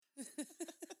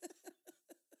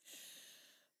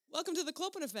Welcome to The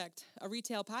Clopen Effect, a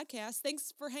retail podcast.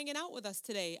 Thanks for hanging out with us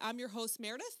today. I'm your host,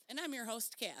 Meredith. And I'm your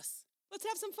host, Cass. Let's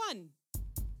have some fun.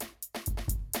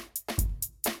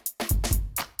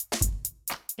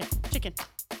 Chicken.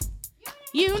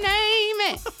 You name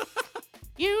it.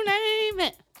 You name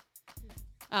it.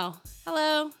 Oh,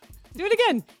 hello. Do it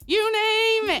again. You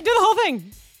name it. Do the whole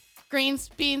thing. Greens,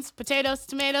 beans, potatoes,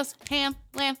 tomatoes, ham,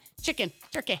 lamb, chicken,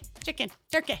 turkey.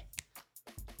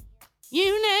 You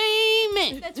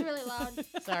name it. That's really loud.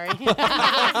 Sorry.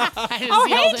 Oh,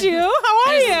 hey, Ju.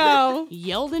 How are you?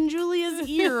 Yelled in Julia's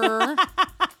ear.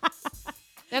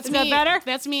 That's Is me. that better?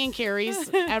 That's me and Carrie's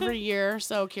every year.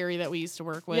 So Carrie that we used to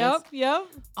work with. Yep.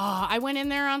 I went in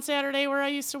there on Saturday where I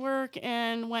used to work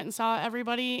and went and saw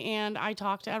everybody, and I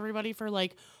talked to everybody for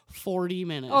like 40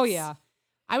 minutes. Oh, yeah.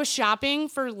 I was shopping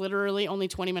for literally only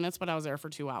 20 minutes, but I was there for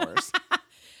 2 hours.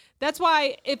 That's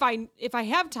why if I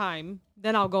have time,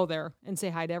 then I'll go there and say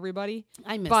hi to everybody.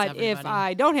 I miss But everybody. if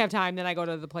I don't have time, then I go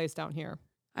to the place down here.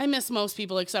 I miss most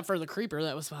people except for the creeper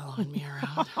that was following me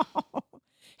around.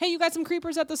 Hey, you got some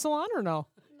creepers at the salon or no?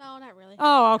 No, not really.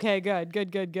 Oh, okay,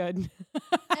 good.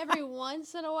 Every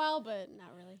once in a while, but not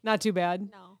really. Not too bad.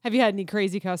 No. Have you had any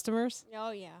crazy customers? Oh,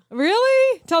 yeah.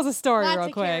 Really? Tell us a story Lots real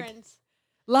of quick. Karens.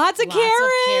 Lots of Lots of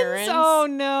Karens. Karens.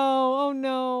 Oh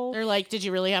no. They're like, did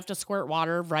you really have to squirt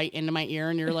water right into my ear?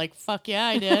 And you're like, fuck yeah,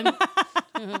 I did.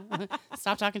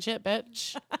 Stop talking shit,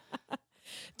 bitch.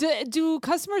 Do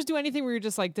customers do anything where you're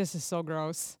just like, this is so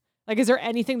gross? Like, is there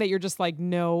anything that you're just like,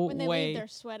 no When they way? leave their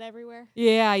sweat everywhere.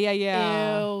 Yeah. Ew,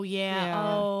 yeah. Yeah.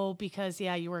 Oh, because,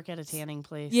 yeah, you work at a tanning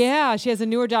place. Yeah, she has a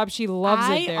newer job. She loves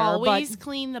it there. I always but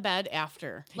clean the bed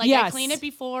after. Like, Yes. I clean it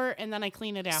before, and then I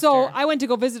clean it after. so I went to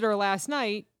go visit her last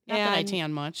night. Not and that I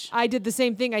tan much. I did the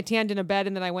same thing. I tanned in a bed,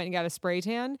 and then I went and got a spray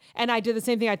tan. And I did the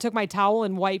same thing. I took my towel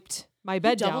and wiped my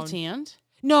bed Double down. tanned?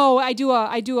 No, I do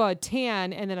a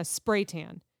tan and then a spray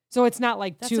tan. So it's not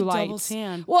like That's two a lights. double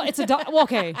tan. Well, it's a well,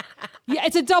 okay. Yeah,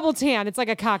 it's a double tan. It's like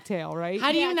a cocktail, right?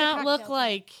 How do Yeah, you it's a not look cocktail.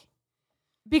 like...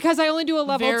 Because I only do a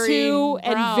level Very 2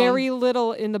 and brown. very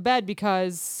little in the bed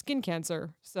because skin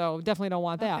cancer. So definitely don't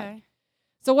want that. Okay.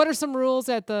 So what are some rules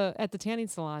at the tanning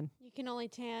salon? You can only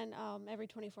tan every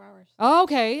 24 hours. Oh,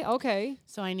 okay.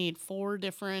 So I need 4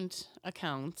 different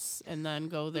accounts and then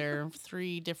go there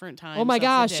 3 different times. Oh my of the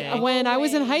gosh. day. When I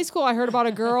was in way. high school, I heard about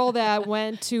a girl that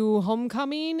went to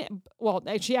homecoming. Well,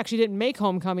 she actually didn't make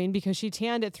homecoming because she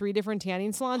tanned at 3 different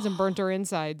tanning salons and burnt her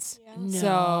insides. Yeah. No.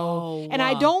 So, and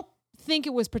I don't think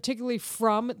it was particularly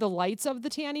from the lights of the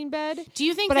tanning bed. Do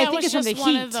you think but I that think was it's from just the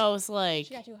one heat. of those, like...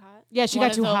 She got too hot. Yeah, she one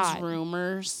got of too those hot.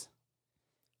 rumors?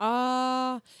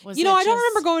 I Was don't it remember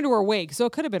just- going to her wake, so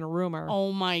it could have been a rumor.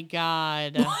 Oh my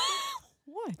God.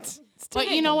 What? It's But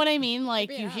you know terrible. what I mean? Like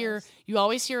Be you honest.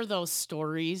 always hear those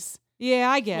stories, Yeah,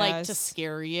 I guess. like to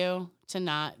scare you to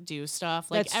not do stuff.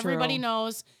 Like That's everybody true.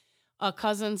 knows a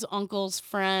cousin's uncle's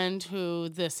friend who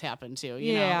this happened to,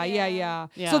 you know? Yeah.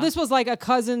 Yeah. So this was like a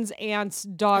cousin's aunt's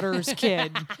daughter's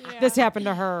kid. Yeah. This happened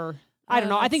to her. I don't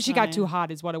know. I that's think she got funny. too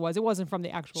hot is what it was. It wasn't from the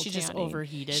actual She just tanning.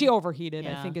 overheated. She overheated,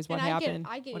 I Yeah. think is what And happened.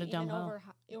 I get What a dumb even hoe.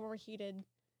 overheated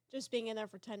just being in there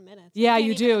for 10 minutes. Yeah, I you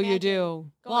can't even do. You imagine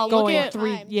do. Well, Going, look Going at-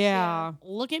 3. times, Yeah.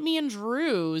 Look at me and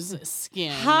Drew's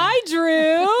skin. Hi,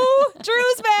 Drew.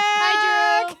 Drew's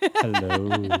back. Hi, Drew.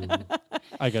 Hello.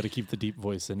 I got to keep the deep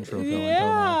voice intro going, don't I?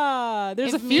 Yeah.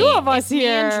 There's If a few me- of us if me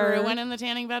here. and Drew went in the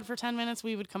tanning bed for 10 minutes,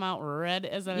 we would come out red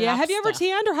as a Yeah. Have you ever lobster.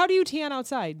 tanned, or how do you tan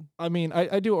outside? I mean,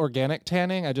 I do organic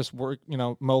tanning. I just work,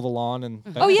 mow the lawn and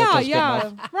that, Oh that yeah, does good yeah.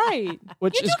 enough, Right.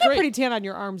 which You do is get great. pretty tan on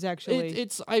your arms, actually.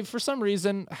 I for some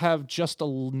reason have just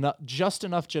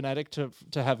enough genetic to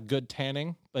have good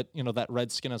tanning, but that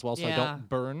red skin as well, so I Yeah. don't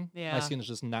burn. Yeah. My skin is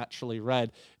just naturally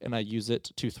red, and I use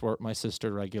it to thwart my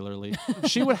sister regularly.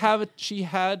 She would have it. She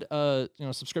had a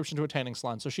subscription to a tanning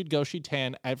salon, so she'd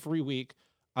tan every week.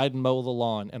 I'd mow the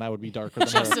lawn, and I would be darker than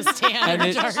Just her. as tan. And or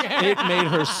it darker. made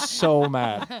her so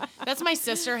mad. That's my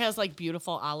sister has like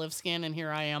beautiful olive skin, and here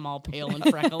I am all pale and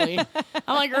freckly.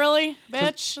 I'm like, really,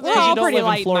 bitch? We're you all don't pretty live in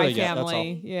light in Florida my yet, that's all.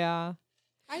 family. Yeah.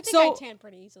 I think So- I tan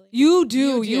pretty easily. You do.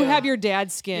 You You do. have your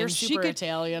dad's skin. You're She super could-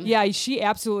 Italian. Yeah, she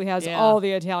absolutely has Yeah. all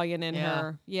the Italian in Yeah.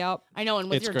 her. Yep. I know, and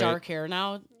with It's your great. dark hair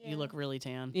now, Yeah. you look really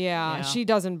tan. Yeah, she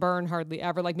doesn't burn hardly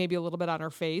ever, like maybe a little bit on her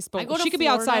face, I but go to she could be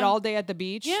outside Florida. all day at the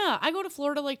beach. Yeah, I go to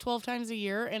Florida like 12 times a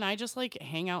year, and I just like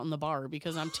hang out in the bar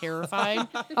because I'm terrified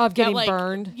Of getting like,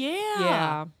 burned. Yeah.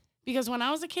 Yeah. Because when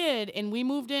I was a kid and we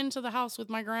moved into the house with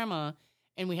my grandma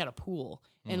and we had a pool,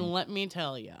 and let me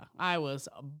tell you, I was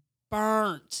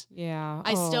burnt. Yeah.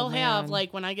 I Oh, still have, man.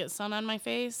 like, when I get sun on my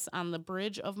face, on the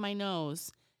bridge of my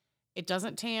nose, it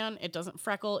doesn't tan, it doesn't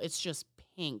freckle, it's just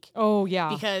pink. Oh yeah.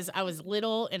 Because I was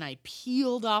little and I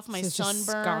peeled off my So it's just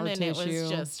scar sunburn and it tissue. was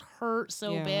just hurt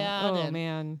so Yeah. bad. Oh and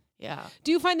man. Yeah.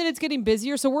 Do you find that it's getting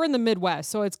busier? So we're in the Midwest,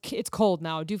 so it's cold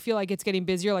now. Do you feel like it's getting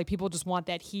busier? Like people just want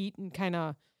that heat and kind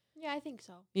of Yeah, I think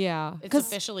so. yeah. It's 'Cause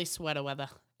officially sweater weather.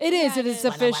 it is. Yeah, It it is is.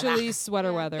 officially sweater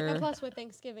Yeah. weather. And plus, with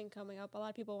Thanksgiving coming up, a lot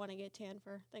of people want to get tan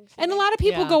for Thanksgiving. And a lot of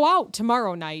people Yeah. go out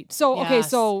tomorrow night. So okay, Yes.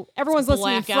 so everyone's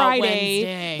listening Blackout Friday,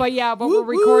 Wednesday. but Woo, we're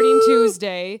recording woo.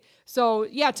 Tuesday. So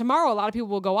yeah, tomorrow a lot of people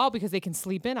will go out because they can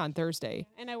sleep in on Thursday.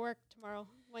 And I work tomorrow,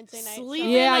 Wednesday night. Sleep so.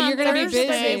 Yeah, in on you're gonna be Thursday.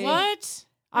 busy. What?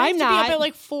 I I'm have to not. be up at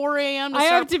like 4 a.m. to I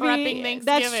start have to prepping be. Thanksgiving.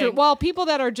 That's true. Well, people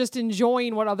that are just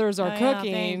enjoying what others are Oh, yeah,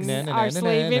 cooking thanks. Na, na, are na, na,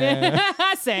 sleeping in. na.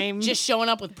 Same. Just showing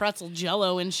up with pretzel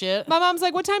jello and shit. My mom's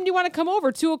like, "What time do you want to come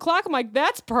over? 2:00." I'm like,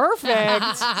 "That's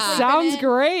perfect. Sounds in.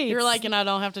 great." You're like, and I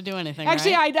don't have to do anything.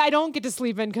 Actually, right? I don't get to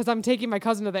sleep in because I'm taking my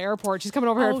cousin to the airport. She's coming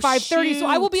over here Oh, at 5:30, so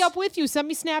I will be shoot. up with you. Send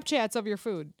me Snapchats of your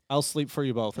food. I'll sleep for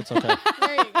you both. It's okay.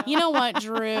 There you go. You know what,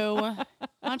 Drew?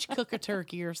 Why don't you cook a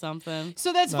turkey or something?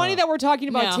 So that's funny No. that we're talking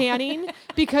about No. tanning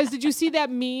because did you see that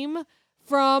meme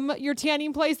from your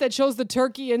tanning place that shows the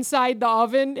turkey inside the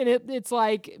oven and it's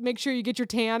like make sure you get your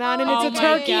tan on and Oh it's a my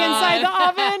turkey God. inside the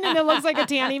oven and it looks like a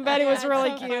tanning bed. It was Yeah,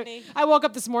 really it's so cute. funny. I woke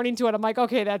up this morning to it. I'm like,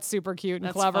 okay, that's super cute and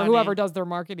That's clever. funny. Whoever does their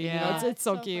marketing, you know, Yeah. it's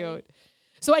so So funny. cute.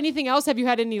 So anything else? Have you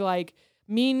had any like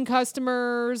mean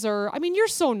customers or I mean, you're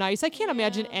so nice. I can't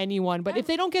imagine Yeah. anyone, but if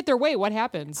they don't get their way, what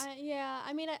happens?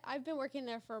 I mean, I've been working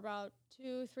there for about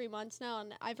 2-3 months now,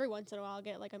 and every once in a while I'll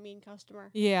get like a mean customer.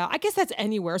 Yeah, I guess that's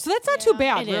anywhere. So that's not too Yeah.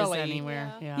 bad, It is really.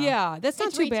 anywhere. Yeah. Yeah. Yeah, that's not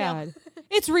It's too retail. bad.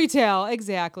 It's retail,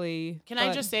 exactly. Can I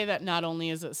But- just say that not only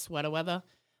is it sweater weather,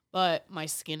 but my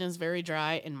skin is very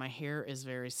dry and my hair is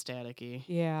very staticky.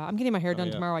 Yeah, I'm getting my hair done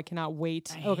yeah. tomorrow. I cannot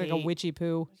wait. I I look like a hate- witchy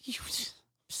poo. Psst,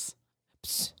 psst,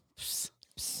 psst.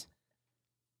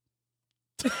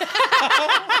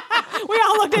 We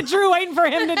all looked at Drew waiting for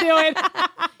him to do it.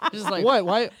 Just like What?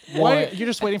 Why? What? You're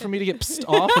just waiting for me to get pissed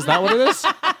off? Is that what it is?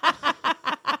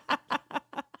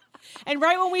 And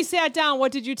right when we sat down,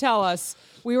 what did you tell us?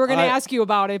 We were going to I- ask you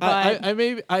about it, but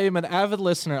I am an avid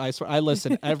listener. I swear, I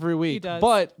listen every week. does.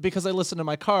 But because I listen in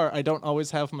my car, I don't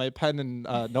always have my pen and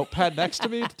notepad next to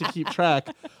me to keep track.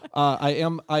 I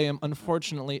am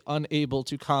unfortunately unable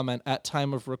to comment at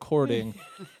time of recording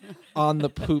on the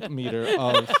poop meter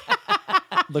of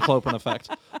the Clopen effect.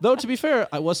 Though to be fair,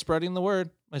 I was spreading the word.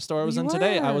 My store I was You in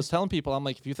today, I were. was telling people, I'm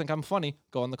like, if you think I'm funny,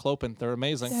 go on the Clopen. They're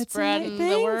amazing. That's spreading amazing.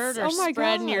 the word or Oh my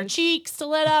spreading your gosh. cheeks to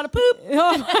let out a poop.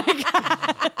 Oh my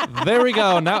God. There we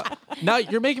go. Now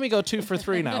you're making me go 2 for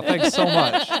 3 now. Thanks so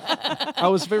much. I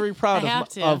was very proud I have of,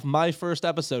 to. of my first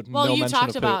episode. Well, no you mention talked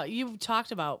of poop.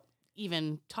 about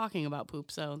even talking about poop,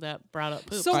 so that brought up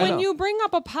poop. So I when know. you bring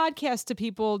up a podcast to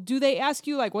people, do they ask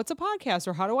you like, what's a podcast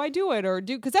or how do I do it? Or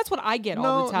because that's what I get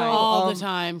all the No, time. no. all Um, the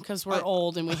time because we're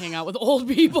old and we hang out with old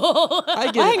people.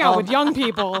 I get I it. hang out with young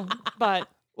people, but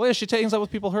Well, yeah, she hangs out with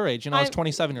people her age. You know, I was I'm-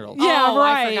 27-year-olds. Yeah, oh,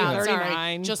 right. I forgot. 39.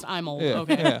 Sorry. Just I'm old. Yeah,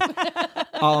 Okay.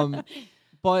 yeah.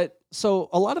 But so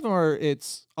a lot of them are.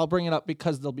 I'll bring it up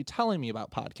because they'll be telling me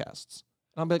about podcasts.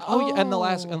 And I'm like, oh, yeah. And the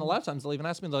lot of times they'll even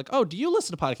ask me, they're like, oh, do you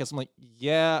listen to podcasts? I'm like,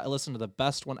 yeah, I listen to the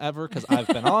best one ever because I've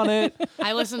been on it.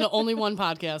 I listen to only one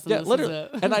podcast. And Yeah, this literally. Is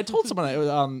it. And I told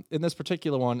someone in this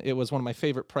particular one, it was one of my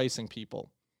favorite pricing people.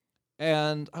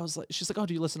 And I was like, she's like, oh,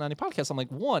 do you listen to any podcasts? I'm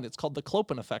like, one, it's called The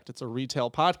Clopen Effect. It's a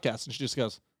retail podcast. And she just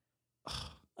goes,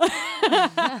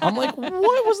 I'm like, what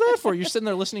was that for? You're sitting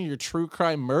there listening to your true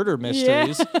crime murder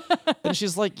mysteries. And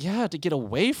she's like, yeah, to get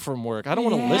away from work. I don't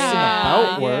want to listen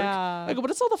about work. Yeah. I go,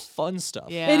 but it's all the fun stuff.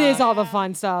 Yeah. It is all the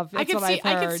fun stuff. I That's could what see.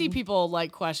 I've I could heard. see people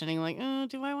like questioning, like,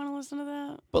 do I want to listen to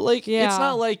that? But like, Yeah. it's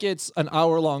not like it's an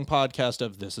hour-long podcast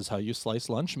of this is how you slice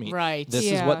lunch meat. Right. This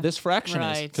is Yeah. what this fraction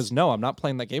is. Right. Because no, I'm not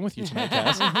playing that game with you tonight,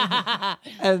 Cass.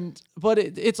 But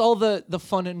it's all the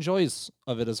fun and joys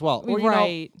of it as well. Or, you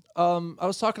Right. know, I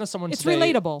was talking to someone It's today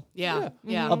relatable. Yeah.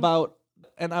 Yeah. about,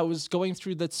 and I was going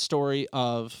through that story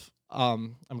of,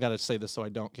 I'm going to say this so I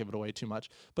don't give it away too much,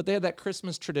 but they had that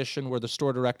Christmas tradition where the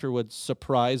store director would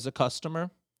surprise a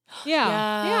customer. Yeah.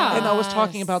 Yeah. And I was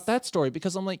talking Yes. about that story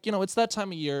because I'm like, it's that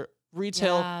time of year.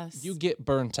 Retail, Yes. you get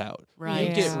burnt out. Right.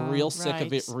 You get Yeah. real sick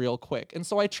of it Right. real quick. And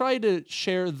so I try to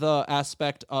share the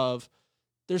aspect of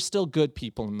there's still good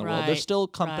people in the world. There's Right. still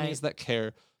companies that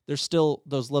care. There's still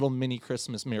those little mini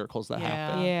Christmas miracles that Yeah.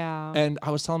 happen. Yeah. And I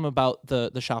was telling them about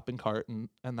the shopping cart and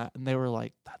that, and they were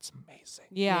like, "That's amazing."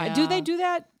 Yeah. Do they Yeah. do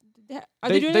that? Are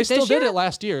they doing they it still this did year? it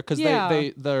last year because Yeah.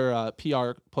 their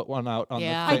PR put one out on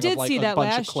Yeah. the I thing did of like see a that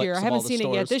bunch of last clips year. I of haven't all the seen it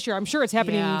yet stores. this year. I'm sure it's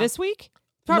happening Yeah. this week.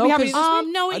 Probably No, happening 'cause- this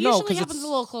week? No, it No, usually 'cause happens it's- a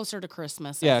little closer to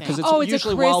Christmas. I Yeah, think. because it's Oh, it's a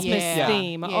usually while Christmas Yeah.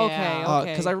 theme. Yeah. Okay,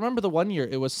 okay. because I remember the one year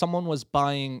it was someone was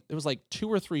buying, it was like 2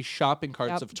 or 3 shopping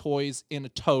carts Yep. of toys in a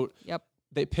tote. Yep.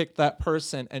 They picked that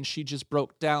person and she just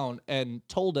broke down and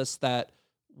told us that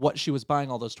what she was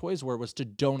buying all those toys was to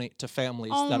donate to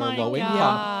families Oh that are my low income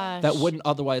gosh. that wouldn't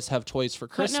otherwise have toys for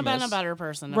Couldn't Christmas. have been a better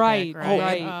person. To Right, pick, Oh,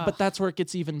 right. right. but that's where it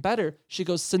gets even better. She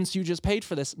goes, since you just paid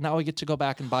for this, now I get to go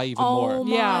back and buy even Oh more.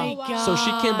 my Yeah. god. So she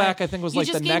came back, I think it was You like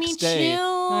the just gave me next day.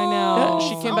 chills. I know. Yeah,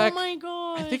 she came back- Oh my god.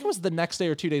 I think it was the next day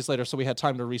or 2 days later, so we had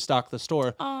time to restock the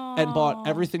store and bought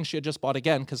everything she had just bought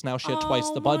again because now she had twice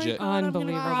the budget.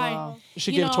 Unbelievable.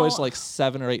 She You gave toys to know- like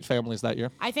 7 or 8 families that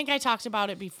year. I think I talked about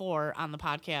it before on the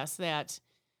podcast that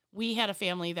we had a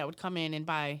family that would come in and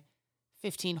buy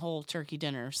 15 whole turkey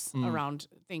dinners around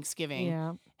Thanksgiving.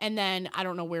 Yeah. And then I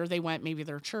don't know where they went, maybe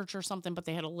their church or something, but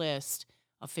they had a list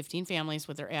of 15 families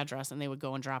with their address and they would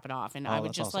go and drop it off. And I would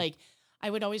that's just awesome. like, I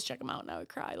would always check them out and I would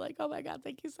cry like, oh my God,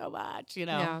 thank you so much. You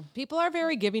know? Yeah. People are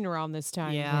very giving around this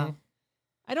time. Yeah.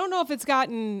 I don't know if it's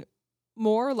gotten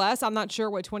more or less. I'm not sure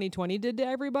what 2020 did to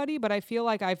everybody, but I feel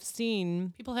like I've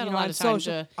seen People had you a know, lot on of time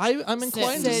social- to. I'm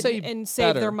inclined to sit say and save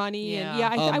better. their money. Yeah.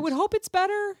 And yeah, I would hope it's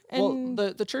better. And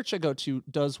Well, the church I go to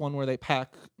does one where they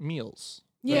pack meals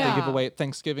that they Yeah. give away at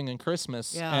Thanksgiving and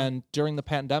Christmas. Yeah. And during the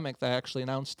pandemic, they actually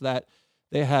announced that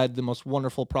they had the most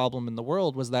wonderful problem in the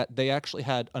world was that they actually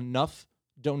had enough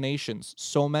donations,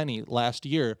 so many last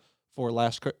year for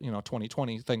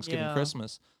 2020 Thanksgiving, Yeah.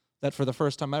 Christmas, that for the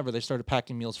first time ever they started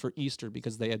packing meals for Easter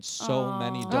because they had so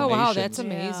many Oh. donations oh wow, that's Yeah.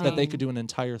 amazing. that they could do an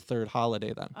entire third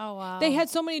holiday then. Oh, wow. They had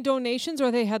so many donations,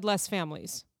 or they had less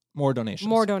families. More donations.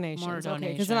 More donations. More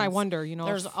Okay, because then I donations. wonder, you know,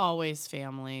 There's if- always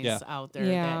families Yeah. out there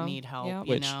Yeah. that need help, Yep. you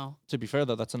Which, know? to be fair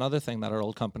though, that's another thing that our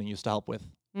old company used to help with.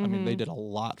 I mean, they Mhm. did a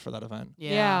lot for that event.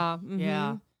 Yeah.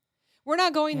 Yeah. mhm. We're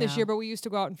not going this Yeah. year, but we used to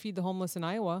go out and feed the homeless in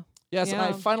Iowa. Yes, and I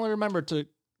Yeah. finally remembered to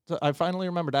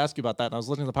ask you about that. And I was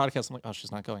listening to the podcast. I'm like, oh,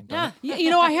 she's not going. darn Yeah. it. You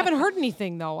know, I haven't heard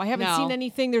anything though. I haven't seen No.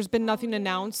 anything. There's been nothing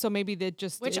announced, so maybe that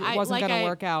just Which it I- wasn't like going to I-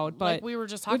 work out. But Like we were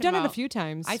just talking we've done about, it a few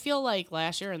times. I feel like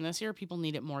last year and this year, people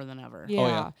need it more than ever. yeah. Oh,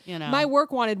 yeah. You know? My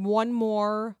work wanted one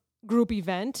more group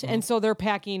event, and so they're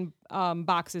packing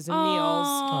boxes and meals.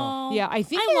 Oh. Yeah, I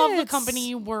think I love the it's- company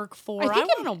you work for. I I, think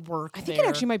it- want to work I think there. it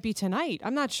actually might be tonight.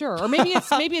 I'm not sure, or maybe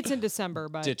it's in December.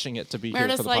 But Ditching it to be here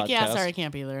Meredith's for the like, podcast. yeah, sorry, I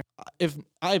can't be there. If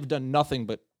I've done nothing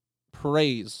but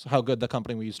praise how good the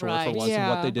company we used to work for Right. was and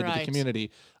what Yeah. they did to the Right.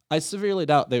 community, I severely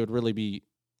doubt they would really be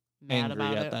Mad angry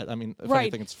about at it. that. I mean, if Right.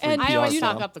 anything, it's free And PR I always for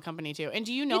talk them. up the company too. And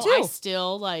do you know, too. I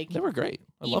still like, They were great.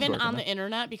 I loved even working on there. the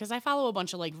internet, because I follow a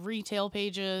bunch of like retail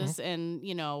pages and,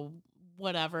 you know,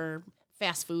 whatever,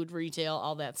 fast food retail,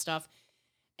 all that stuff.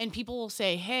 And people will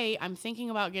say, hey, I'm thinking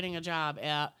about getting a job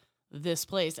at this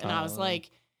place. And I was Oh. like,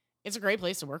 it's a great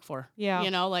place to work for. Yeah. You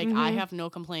know, like I Mhm. have no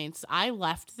complaints. I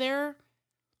left there,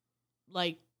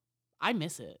 like, I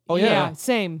miss it. Oh, You yeah. know?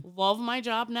 same. Love my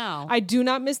job now. I do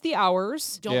not miss the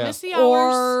hours. don't Yeah. miss the hours.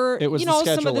 Or It was you the know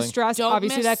some of the scheduling. stress Don't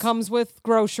obviously that miss- comes with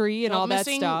grocery and Don't all that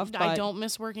missing- stuff. I but, don't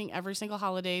miss working every single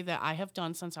holiday that I have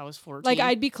done since I was 14. like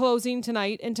I'd be closing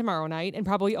tonight and tomorrow night and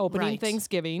probably opening Right.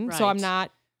 Thanksgiving. So I'm Right.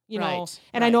 not, you know, Right.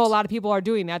 and I know a Right. lot of people are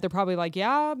doing that. They're probably like,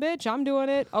 yeah, bitch, I'm doing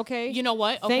it. Okay. You know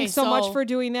what? Okay, Thanks so much for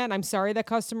doing that. And I'm sorry that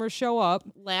customers show up.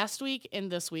 last week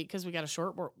and this week, because we got a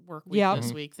short work week Yep.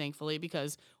 this week, thankfully,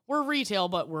 because we're retail,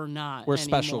 but we're not. We're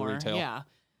special anymore. retail. Yeah,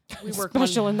 we work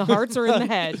Special in the hearts or in the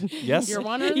head. Yes. You're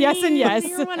one or the, Yes and yes.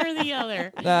 You're one or the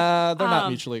other. They're not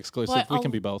Um, mutually exclusive. but We a-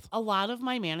 can be both. A lot of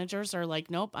my managers are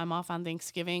like, nope, I'm off on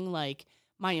Thanksgiving. Like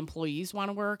my employees want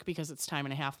to work because it's time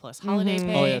and a half plus holiday Mhm.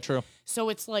 pay. Oh, yeah, true. So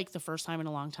it's like the first time in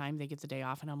a long time they get the day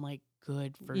off, and I'm like,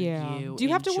 good for Yeah. you. Do you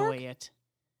have to Enjoy work? it.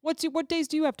 What days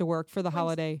do you have to work for the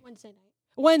holiday? Wednesday night.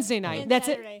 Wednesday night. And That's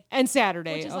Saturday. it. And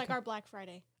Saturday. Which is like okay. our Black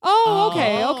Friday. Oh,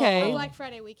 okay, Oh. okay. Our Black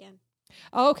Friday weekend.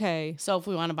 Okay. So if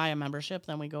we want to buy a membership,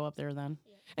 then we go up there then.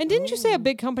 And didn't you say a Ooh.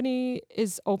 big company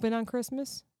is open on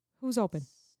Christmas? Who's open?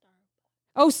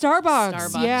 Oh, Starbucks.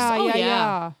 Starbucks. Yeah, Oh, yeah, yeah.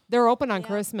 yeah. They're open on Yeah.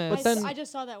 Christmas. But then- I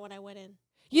just saw that when I went in.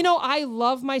 you know, I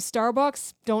love my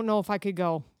Starbucks. Don't know if I could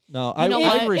go. No, You know I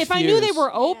what? refuse. If I knew they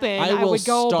were open, I I, will would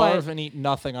go. starve But and eat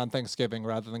nothing on Thanksgiving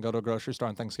rather than go to a grocery store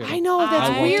on Thanksgiving. I know that's I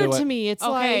won't weird do it. to me. It's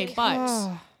Okay, like,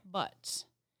 but But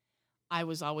I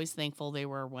was always thankful they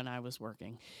were when I was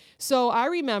working. So I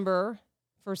remember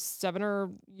for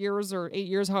 7 years or 8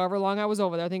 years, however long I was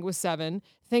over there, I think it was 7,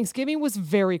 Thanksgiving was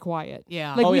very quiet.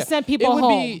 Yeah. Like Oh, we yeah. sent people it would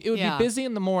home. Be, it would Yeah. be busy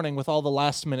in the morning with all the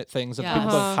last minute things of Yes. people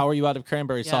going, how are you out of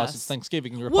cranberry sauce? Yes. It's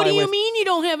Thanksgiving. You What reply do you with, mean you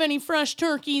don't have any fresh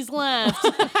turkeys left?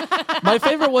 my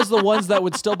favorite was the ones that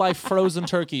would still buy frozen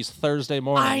turkeys Thursday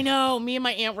morning. I know. Me and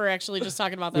my aunt were actually just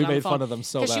talking about that We on the made phone. fun of them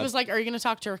so Because she bad. was like, are you going to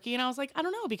talk turkey? And I was like, I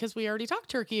don't know, because we already talked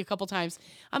turkey a couple times.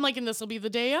 I'm like, and this will be the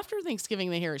day after Thanksgiving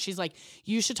they hear it. She's like,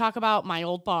 you should talk about my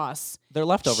old boss. They're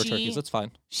leftover She- turkeys. It's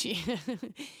fine.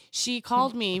 She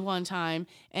called me one time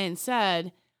and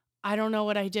said, I don't know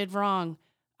what I did wrong.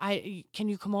 Can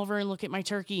you come over and look at my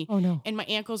turkey? Oh, no. And my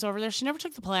aunt goes over there. She never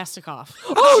took the plastic off.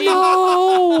 Oh, She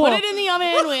no. Put it in the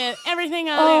oven with everything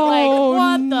on Oh, it. Like,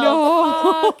 what the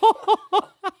no.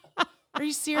 fuck? Are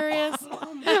you serious?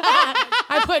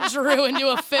 I put Drew into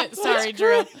a fit. Sorry,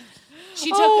 Drew. She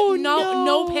took Oh, no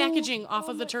no. packaging off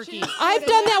of the turkey. I've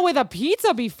done that with a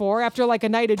pizza before after like a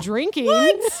night of drinking.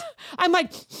 I'm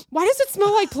like, why does it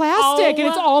smell like plastic? And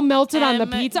it's all melted on the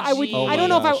pizza. I Oh don't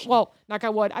know gosh. if well, knock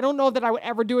on wood. I don't know that I would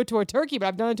ever do it to a turkey, but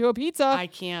I've done it to a pizza. I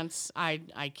can't. I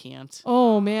can't.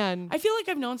 Oh man. I feel like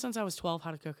I've known since I was 12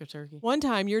 how to cook a turkey. One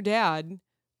time your dad,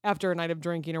 after a night of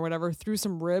drinking or whatever, threw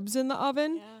some ribs in the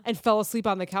oven and fell asleep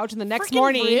on the couch. And the next Frickin'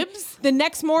 morning, ribs? the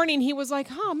next morning he was like,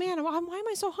 "Oh man, why am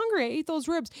I so hungry? I ate those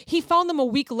ribs." He found them a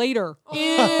week later. Ew.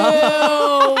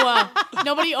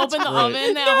 Nobody opened the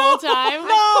oven that whole time? No.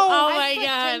 Oh I my put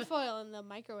God. tinfoil in the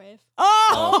microwave.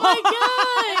 Oh my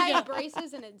I God. had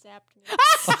braces and it zapped me.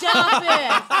 Stop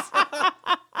it.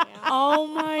 Yeah. Oh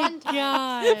my Fun times.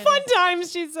 God. Fun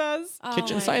times, she says. Oh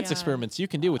Kitchen my science God. experiments you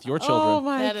can do with your children. Oh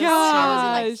my That is I was in,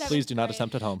 like, gosh. seventh Please do not grade.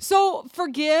 attempt at home. So for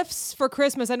gifts for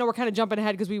Christmas, I know we're kind of jumping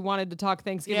ahead because we wanted to talk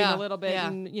Thanksgiving Yeah, a little bit, yeah.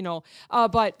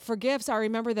 and but for gifts, I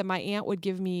remember that my aunt would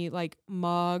give me like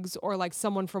mugs, or like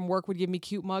someone from work would give me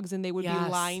cute mugs, and they would be Yes.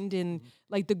 lined in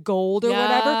like the gold or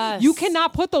whatever. Yes. You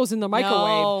cannot put those in the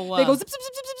microwave. No. They go zip, zip,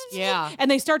 zip, zip, zip, zip, Yeah. zip, and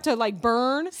they start to like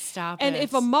burn. Stop And it.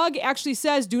 if a mug actually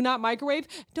says "do not microwave,"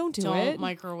 don't do Don't it.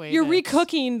 microwave You're it.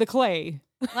 recooking the clay.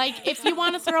 Like, if you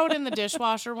want to throw it in the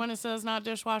dishwasher when it says not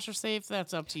dishwasher safe,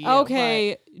 that's up to you.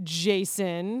 Okay,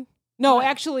 Jason. No, What?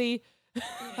 actually,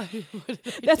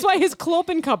 that's why his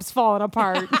clopen cup's falling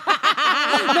apart.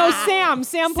 No, Sam.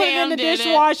 Sam put it in Sam the did it.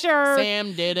 dishwasher.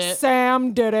 Sam did it.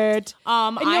 Sam did it.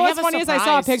 And And you know what's funny is I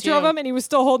saw a picture of him and he was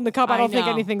still holding the cup. I don't think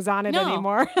know. anything's on it No,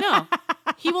 anymore. No.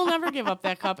 He will never give up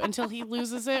that cup until he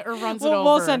loses it or runs it over.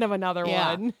 We'll send him another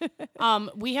Yeah. one.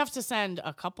 We have to send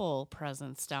a couple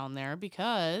presents down there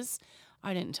because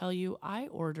I didn't tell you I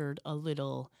ordered a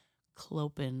little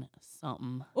clopen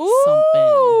something. Something.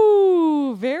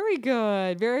 Ooh, very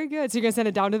good. Very good. So you're going to send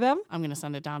it down to them? I'm gonna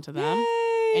send it down to them,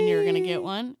 and you're gonna get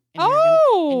one. And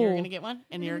Oh. you're gonna get one,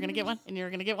 and you're gonna get one, and you're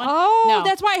gonna get one. Oh, No.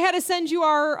 that's why I had to send you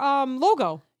our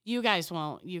logo. You guys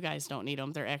won't. You guys don't need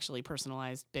them. They're actually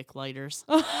personalized Bic lighters.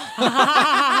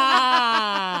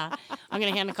 I'm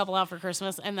going to hand a couple out for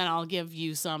Christmas, and then I'll give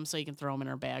you some so you can throw them in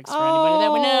our bags for anybody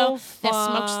that we know that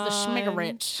smokes the fun.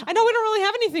 schmiggerich. I know we don't really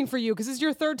have anything for you because it's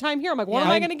your third time here. I'm like, what am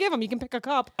Yeah. I going to give him? You can pick a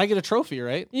cup. I get a trophy,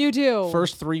 right? You do.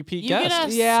 First three-peat You guest. get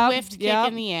a Yep, swift kick yep.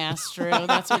 in the ass, Drew.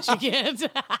 That's what you get.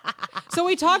 So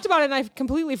we talked about it, and I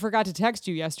completely forgot to text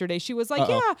you yesterday. She was like, Uh-oh.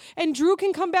 yeah, and Drew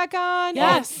can come back on.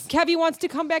 Yes. And Kevy wants to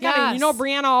come back on. And you know Yes.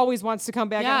 Brianna always wants to come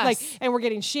back on. Like, Yes. and we're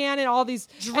getting Shannon, all these.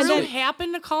 Drew and then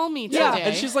happened to call me today. Yeah,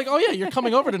 And she's like, "Oh yeah, you're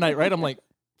coming over tonight, right?" I'm like,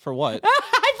 "For what?"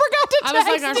 I forgot to I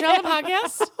text was like, aren't you on the him.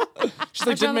 podcast? She's like, Aren't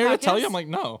you "Didn't on the Meredith tell you?" podcast? I'm like,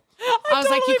 "No." I was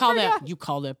like, totally you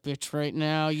call that bitch right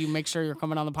now. You make sure you're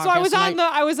coming on the podcast. So I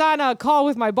tonight. was on a call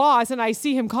with my boss, and I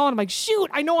see him calling. I'm like,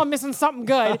 shoot, I know I'm missing something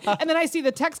good. And then I see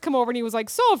the text come over, and he was like,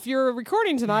 so if you're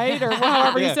recording tonight, or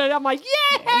however he Yeah. said it, I'm like,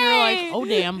 yay! And you're like, oh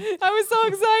damn. I was so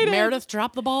excited. Meredith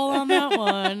dropped the ball on that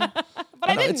one. But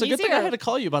I didn't. It's a He's good thing I here. had to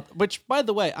call you about. Which, by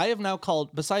the way, I have now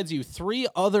called, besides you, 3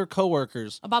 other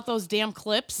coworkers. About those damn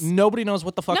clips. Nobody knows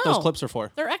what the fuck those No. clips are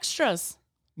for. They're extras.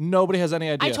 Nobody has any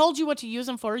idea. I told you what to use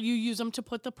them for. You use them to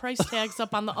put the price tags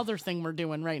up on the other thing we're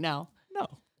doing right now. No.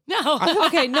 No.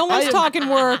 Okay, no one's talking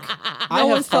work. I No have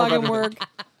one's far talking better- work.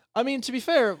 I mean, to be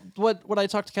fair, what I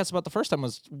talked to Cass about the first time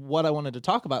was what I wanted to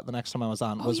talk about the next time I was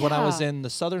on was when I was yeah. in the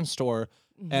Southern store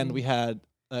and we had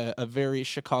a very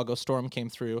Chicago storm came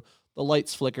through. The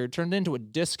lights flickered, turned into a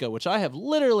disco, which I have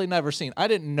literally never seen. I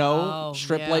didn't know Oh,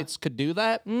 strip yeah. lights could do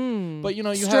that. But you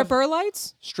know, you Stripper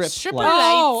lights? have strip Stripper lights.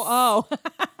 lights. Oh.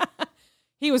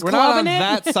 He was We're not on clubbing it.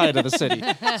 that side of the city.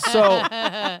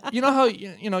 So, you know how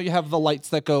you know you have the lights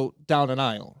that go down an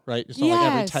aisle, right? So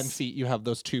like every 10 Yes. feet you have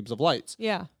those tubes of lights.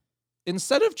 Yeah.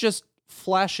 Instead of just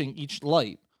flashing each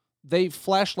light, they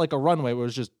flashed like a runway where it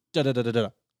was just da da da da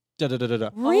da da-da-da-da-da.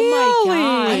 Really? Oh my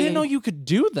God. I didn't know you could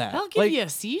do that. That'll give you a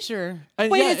seizure.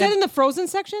 And Wait, yeah, is that and in the frozen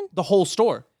section? the whole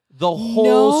store? The whole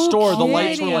No store. The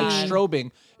lights were like kidding.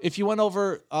 strobing. If you went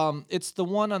over, it's the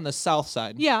one on the south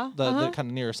side. Yeah, The kind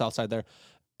of nearer south side there.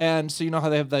 And so you know how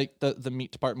they have like the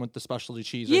meat department with the specialty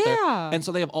cheese right there? Yeah. And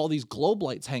so they have all these globe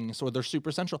lights hanging, so they're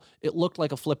super central. It looked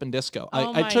like a flippin' disco.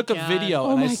 Oh I my took a God. video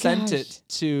Oh and I my sent gosh. it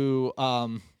to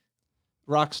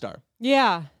Rockstar.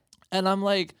 Yeah. And I'm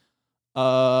like,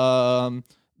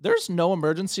 there's no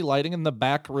emergency lighting in the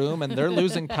back room and they're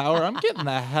losing power. I'm getting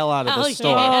the hell out of Hell this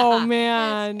store. yeah. Oh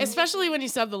man. Especially when you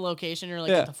said the location, you're like,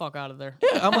 Yeah. get the fuck out of there.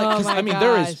 Yeah, I'm like, Oh 'cause, my I mean,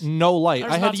 there is gosh. no light.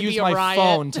 There's I had about to to use be a my riot.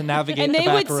 phone to navigate and the they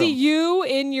back would room. see you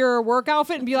in your work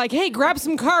outfit and be like, "Hey, grab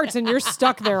some carts," and you're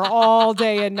stuck there all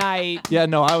day and night Yeah,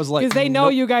 no, I was like, because they know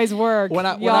nope. you guys work. When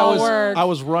I Y'all work.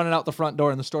 was running out the front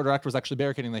door and the store director was actually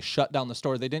barricading. They shut down the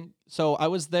store. They didn't. So I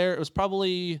was there. It was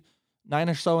probably 9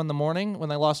 or so in the morning when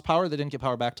they lost power. They didn't get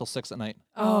power back till 6 at night.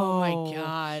 Oh my Oh.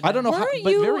 God. I don't know how, Weren't but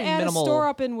you very at minimal. a store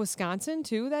up in Wisconsin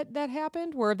too that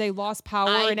happened where they lost power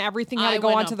I- and everything had I to go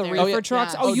went onto up the there. reefer Oh, yeah.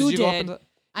 trucks? Yeah. Oh, you did go up did. into-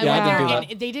 I Yeah, I went did there do and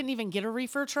that. they didn't even get a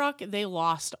reefer truck. They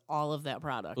lost all of that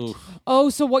product. Oof. Oh,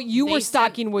 so what you They were sent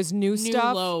stocking was new New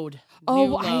stuff? load. Oh,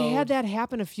 New I load. had that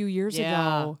happen a few years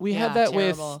Yeah. ago. We Yeah, had that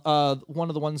terrible. with one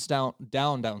of the ones down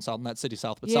south, not city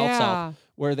south, but south Yeah. south,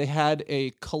 where they had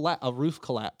a roof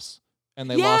collapse and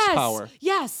they yes, lost power.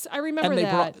 Yes, I remember And they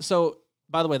that. brought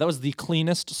by the way, that was the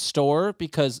cleanest store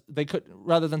because they could,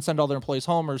 rather than send all their employees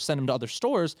home or send them to other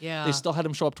stores, Yeah. they still had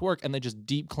them show up to work and they just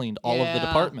deep cleaned all of the Yeah.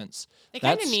 departments. They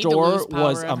That kinda need to store lose power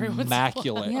was every once in a while.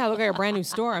 immaculate. Yeah, look like a brand new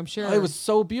store, I'm sure. It was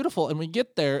so beautiful, and we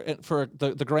get there for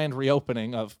the grand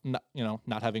reopening of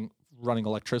not having running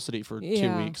electricity for 2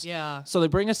 Yeah. weeks. Yeah. So they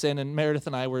bring us in, and Meredith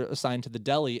and I were assigned to the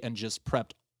deli and just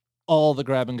prepped all the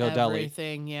grab and go deli.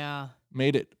 Everything, yeah.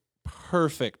 Made it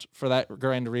perfect for that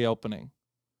grand reopening.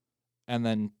 And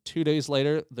then 2 days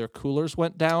later, their coolers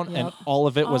went down, and Yep. all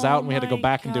of it was Oh out, and we had to go my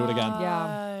back and do it again.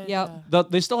 Yeah. God. Yep.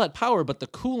 They still had power, but the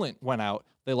coolant went out.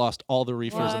 They lost all the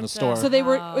reefers in What the the store. So they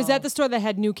were. Was Wow. that the store that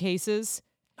had new cases?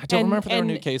 I don't and- remember if there were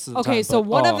new and- cases at the Okay, time, so but,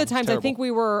 one of the it's times I terrible. think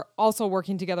we were also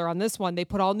working together on this one, they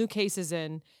put all new cases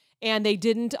in, and they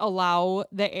didn't allow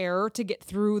the air to get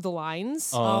through the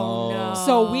lines. Oh, no.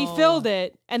 So we filled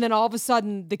it, and then all of a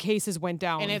sudden the cases went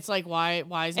down. And it's like, why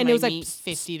is And my it was like, meat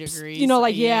 50 degrees? you know,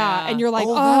 like yeah, and you're like,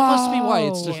 oh, oh, that must be why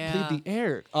it's just Yeah. bleed the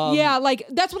air. yeah, like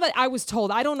that's what I was told.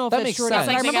 I don't know if That that's makes true or not. sense.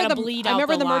 But I It's like they remember gotta bleed I out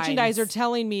remember the the merchandiser lines.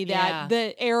 telling me that Yeah.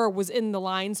 the air was in the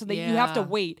line, so that you have to Yeah.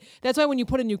 wait. That's why when you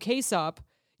put a new case up,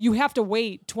 you have to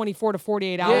wait 24 to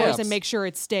 48 hours and make sure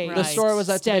it stays. Right. The store I was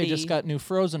at today steady. just got new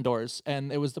frozen doors,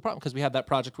 and it was the problem because we had that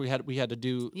project we had to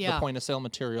do the Yeah. point of sale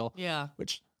material, Yeah.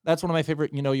 which that's one of my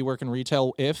favorite. You work in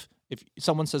retail. If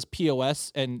someone says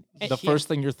POS and the Yeah. first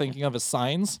thing you're thinking of is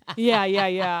signs,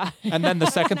 Yeah. and then the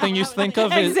second thing you think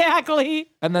of is Exactly.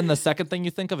 and then the second thing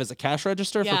you think of is a cash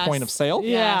register for point of Yes. sale, Yeah.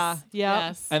 Yes. Yep.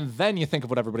 Yes. and then you think of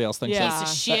what everybody else thinks. Yeah. Piece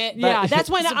of shit. Yeah, that's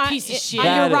when It's a on piece of shit. on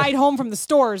your That- ride home from the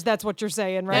stores, that's what you're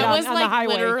saying, right? That on, was on like the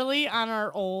highway. literally on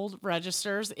our old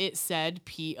registers. It said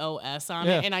POS on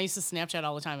Yeah. it, and I used to Snapchat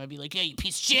all the time. I'd be like, "Yeah, you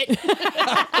piece of shit."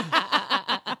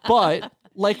 But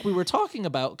like we were talking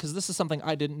about, because this is something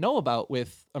I didn't know about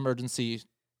with emergency.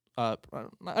 I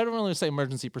don't really say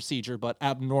emergency procedure, but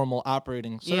abnormal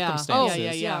operating Yeah. circumstances.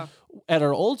 Oh, yeah. At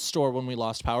our old store when we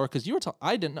lost power, because you were,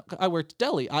 I didn't. I worked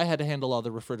deli. I had to handle all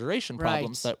the refrigeration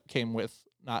problems Right. that came with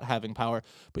not having power.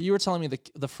 But you were telling me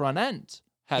the front end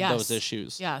had Yes. those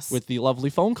issues. Yes. With the lovely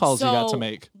phone calls you got to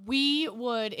make. We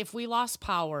would, if we lost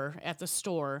power at the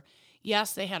store,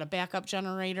 yes, they had a backup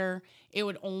generator. It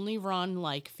would only run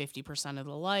like 50% of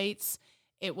the lights.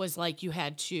 It was like you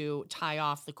had to tie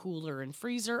off the cooler and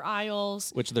freezer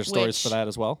aisles. Which there's stories for which- that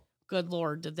as well. Good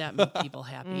Lord, did that make people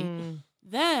happy?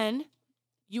 Then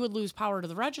you would lose power to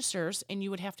the registers and you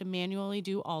would have to manually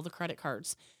do all the credit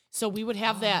cards. So we would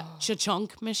have that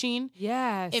cha-chunk machine.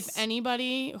 Yes. If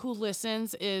anybody who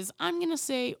listens is, I'm going to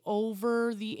say,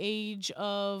 over the age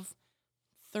of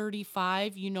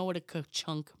 35, you know what a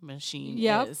ka-chunk machine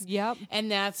is. Yep. And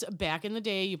that's back in the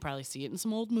day. You probably see it in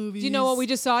some old movies. Do you know what we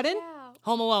just saw it in? Yeah.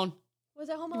 Home Alone. Was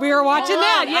it Home Alone? We were watching Home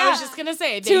that, Alone. yeah. I was just going to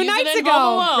say. They 2 use it nights in ago,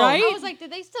 Home Alone. right? I was like,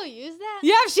 did they still use that?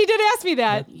 Yeah, she did ask me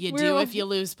that. You We do were- if you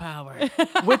lose power.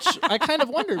 Which I kind of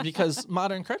wonder because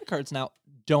modern credit cards now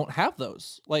don't have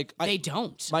those. Like They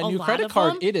don't. my A new lot credit of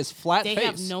card, them, it is flat they face.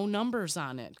 have no numbers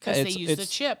on it because Yeah, they use the it's-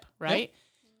 chip, right?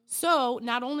 So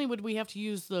not only would we have to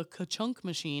use the ka-chunk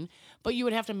machine, but you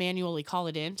would have to manually call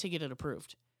it in to get it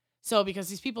approved. So because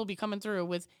these people be coming through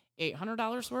with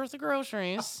 $800 worth of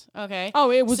groceries, okay?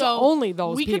 Oh, it was So only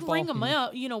those we people. could ring them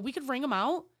out. We could ring them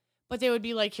out, But they would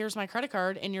be like, here's my credit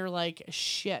card. And you're like,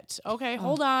 shit. Okay,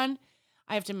 hold on.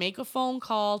 I have to make a phone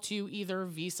call to either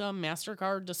Visa,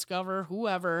 MasterCard, Discover,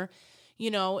 whoever,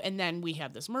 and then we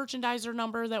had this merchandiser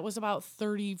number that was about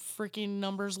 30 freaking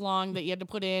numbers long that you had to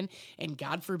put in. And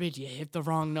God forbid you hit the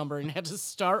wrong number and had to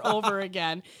start over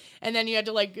again. And then you had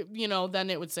to then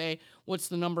it would say, what's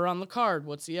the number on the card?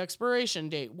 What's the expiration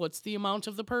date? What's the amount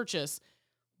of the purchase?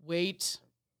 Wait.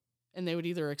 And they would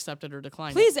either accept it or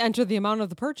decline Please it. enter the amount of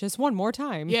the purchase one more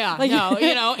time. Yeah, and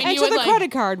enter you would, the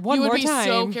credit card one more time. You would be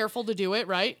so careful to do it,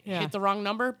 right? Yeah. Hit the wrong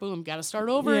number, boom, got to start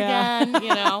over again,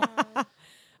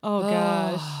 Oh,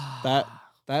 gosh.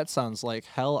 That sounds like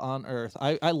hell on earth.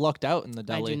 I lucked out in the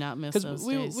deli. I do not miss those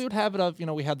days. We would have it of,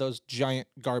 we had those giant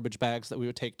garbage bags that we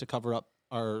would take to cover up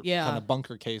our kind of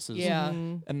bunker cases. Yeah.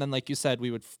 Mm-hmm. And then, like you said,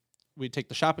 we'd take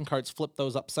the shopping carts, flip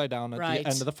those upside down at Right. the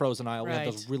end of the frozen aisle. We had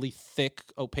those Right. really thick,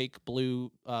 opaque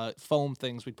blue foam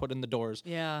things we'd put in the doors.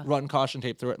 Yeah. Run caution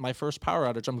tape through it. My first power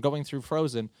outage, I'm going through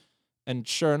frozen, and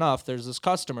sure enough, there's this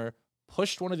customer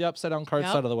pushed one of the upside down carts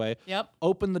Yep. out of the way, Yep.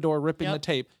 opened the door, ripping Yep. the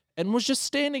tape, and was just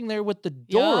standing there with the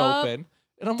door Yup. open.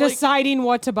 And I'm like, Deciding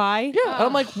what to buy. yeah. And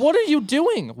I'm like, what are you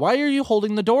doing? Why are you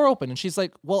holding the door open? And she's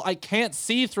like, well, I can't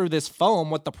see through this foam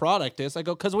what the product is. I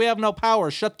go, because we have no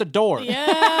power. Shut the door.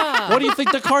 Yeah. What do you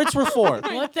think the carts were for?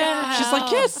 What the hell? She's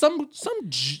like, yeah,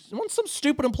 some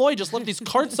stupid employee just left these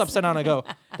carts upside down. I go,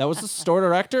 that was the store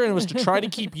director, and it was to try to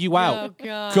keep you out. Oh,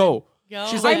 God. Go. Go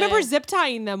She's I like, remember zip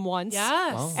tying them once.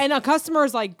 Yes. Wow. And a customer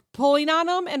is like pulling on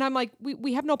them, and I'm like,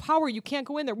 we have no power. You can't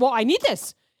go in there. Well, I need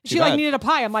this. She bad. needed a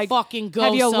pie. I'm like, Fucking go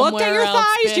have you looked at your somewhere else,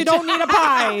 thighs? You bitch. don't need a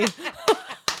pie.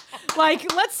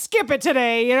 Like, let's skip it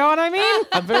today. You know what I mean?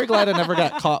 I'm very glad I never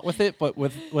got caught with it, but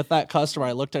with that customer,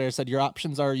 I looked at her and said, your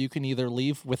options are you can either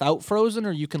leave without frozen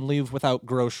or you can leave without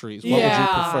groceries. What would you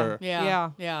prefer? Yeah. Yeah.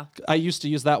 Yeah. I used to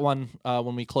use that one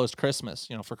when we closed Christmas,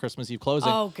 for Christmas Eve closing.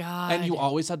 Oh, God. And you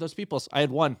always had those people. I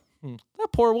had one.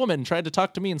 That poor woman tried to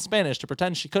talk to me in Spanish to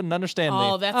pretend she couldn't understand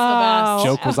Oh, me. that's the best.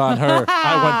 Joke was on her.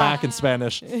 I went back in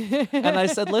Spanish. And I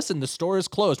said, listen, the store is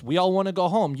closed. We all want to go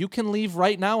home. You can leave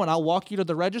right now and I'll walk you to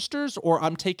the registers, or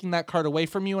I'm taking that card away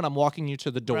from you and I'm walking you to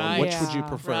the door. Right. Which would you Yeah.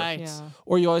 prefer? Right. Yeah.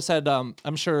 Or you always had, I'm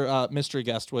sure mystery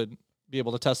guest would be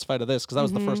able to testify to this because that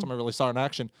was the first time I really saw it in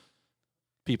action.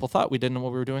 People thought we didn't know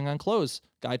what we were doing on clothes.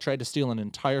 Guy tried to steal an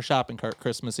entire shopping cart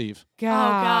Christmas Eve. God.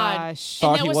 Gosh. And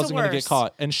Thought that he was the wasn't going to get worst.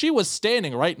 caught. And she was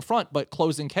standing right in front, but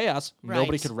closing chaos.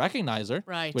 Nobody Right. could recognize her.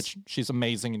 Right. Which she's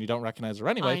amazing and you don't recognize her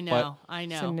anyway. I know. I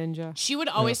It's a know. ninja. She would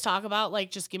always talk about,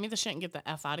 like, just give me the shit and get the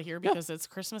F out of here because it's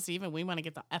Christmas Eve and we want to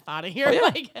get the F out of here. Oh, yeah.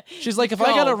 Like, She's like, if I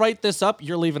got to go. write this up,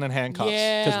 you're leaving in handcuffs.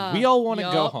 Yeah. Because we all want to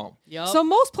go Yup. home. Yup. So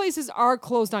most places are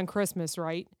closed on Christmas,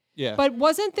 right? Yeah. But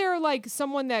wasn't there like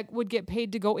someone that would get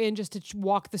paid to go in just to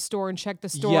walk the store and check the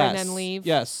store and then leave?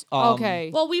 Yes. Okay.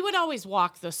 Well, we would always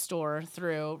walk the store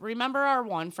through. Remember our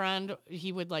one friend?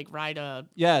 He would like ride a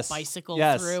Yes. bicycle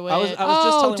yes. through I was it. just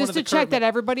telling one just of to the check curtain- that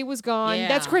everybody was gone. Yeah.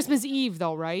 That's Christmas Eve,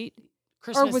 though, right?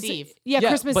 Christmas was Eve. It, yeah,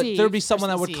 Christmas but Eve. there'd be someone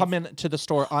that Christmas would come Eve. in to the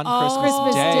store on Christmas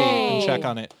Christmas Day and Day. check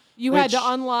on it. You had to which-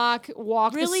 unlock,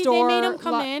 walk Really? the store. They made him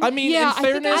come in? I mean, Yeah, in I think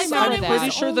I fairness, saw I'm that. pretty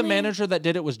sure the Only- manager that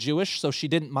did it was Jewish, so she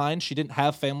didn't mind. She didn't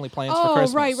have family plans for Oh,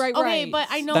 Christmas. right. Okay, but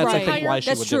I know That's, we I think, hired, why she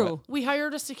That's would do it. true. we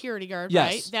hired a security guard,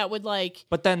 Yes. right? That would like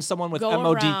But then someone with go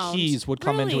MOD around. keys would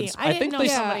come Really? into it. I didn't think know they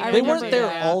somebody I they remember weren't there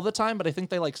that. all the time, but I think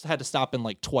they like had to stop in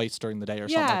like twice during the day or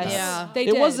something like Yes, that. Yeah. they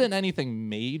It did. wasn't anything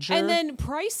major. And then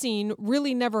pricing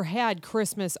really never had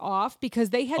Christmas off because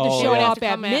they had to Oh, show yeah. up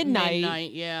at come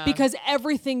midnight yeah. because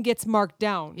everything gets marked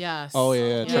down. yes. Oh,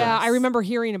 yeah, true. Yeah, I remember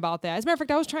hearing about that. As a matter of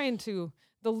fact, I was trying to,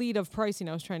 the lead of pricing,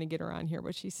 I was trying to get her on here,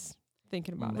 but she's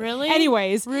thinking about it. Really?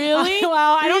 Anyways. Really?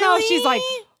 Well, I don't know if she's like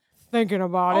Really? thinking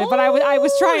about it, but I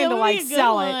was Oh, trying that to would like be a good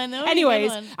sell one. it. That would be a good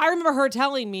Anyways, one. I remember her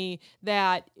telling me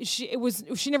that she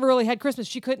never really had Christmas.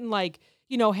 She couldn't like,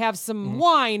 have some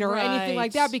wine or anything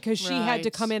like that Right, because she had to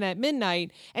right. come in at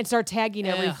midnight and start tagging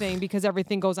Ugh. everything because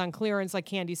everything goes on clearance, like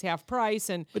candy's half price.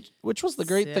 And Which was the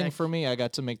great thing Sick. for me. I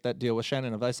got to make that deal with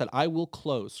Shannon. If I said I will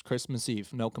close Christmas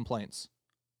Eve, no complaints,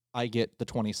 I get the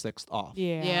 26th off.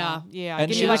 Yeah. And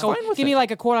Give she me was like fine with give it. me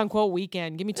like a quote unquote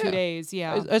weekend. Give me 2 Yeah. days.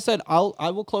 Yeah. I said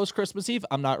I will close Christmas Eve.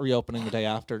 I'm not reopening the day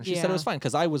after. And she said it Yeah. was fine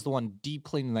because I was the one deep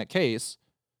cleaning that case.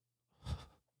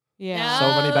 Yeah. So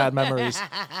many bad memories.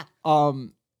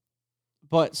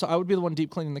 But so I would be the one deep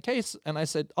cleaning the case, and I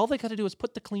said all they got to do is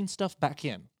put the clean stuff back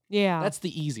in. Yeah. That's the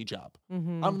easy job.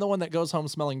 Mhm. I'm the one that goes home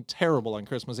smelling terrible on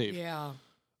Christmas Eve Yeah.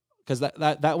 because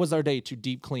that was our day to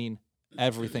deep clean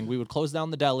everything. We would close down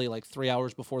the deli like 3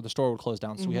 hours before the store would close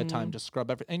down, so we had time to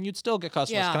scrub everything. And you'd still get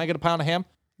customers. Yeah. Can I get a pound of ham?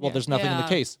 Well, Yeah. there's nothing in the Yeah.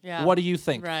 case. Yeah. What do you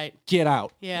think? Right. Get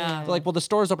out. Yeah. They're like, well, the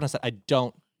store's open. I said, I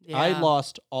don't I Yeah.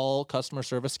 lost all customer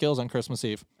service skills on Christmas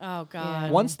Eve. Oh God.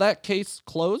 Once that case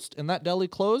closed and that deli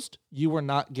closed, you were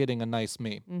not getting a nice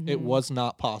me. It was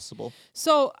not possible.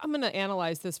 So I'm gonna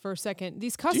analyze this for a second.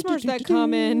 These customers that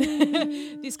come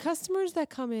in, these customers that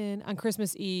come in on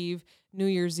Christmas Eve, New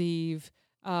Year's Eve,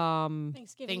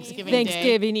 Thanksgiving.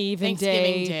 Thanksgiving Eve and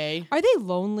Thanksgiving Day. Day. Are they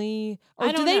lonely, or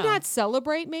I do don't they know. not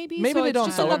celebrate? Maybe Maybe so they it's don't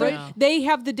just another- celebrate. They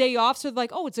have the day off, so they're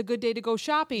like, oh, it's a good day to go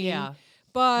shopping. Yeah.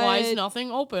 but Why is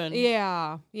nothing open?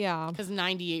 Yeah. Because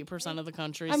 98% of the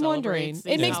country I'm wondering. celebrates It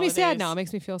these makes me sad holidays. now. It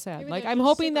makes me feel sad. Maybe Like they're I'm just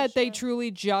hoping super that they stressed.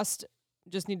 truly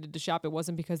just needed to shop. It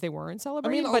wasn't because they weren't I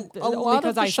celebrating, mean, but a only lot of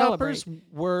because the I celebrate. shoppers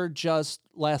were just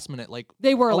last minute. Like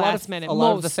They were a lot last of, minute. A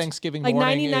lot of the Most. Thanksgiving Like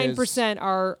morning 99% is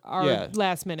are yeah,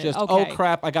 last minute. just okay. oh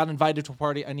crap! I got invited to a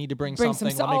party. I need to bring Bring some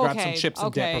something. stu- Let me grab some okay, chips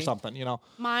and dip or okay. something. You know.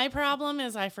 My problem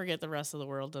is I forget the rest of the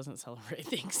world doesn't celebrate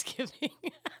Thanksgiving.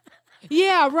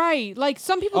 Yeah, right. Like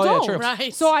some people Oh, yeah, don't. true.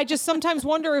 Right. So I just sometimes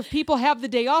wonder if people have the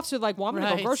day off. So they're like, well, I'm going to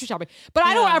go Right. grocery shopping. But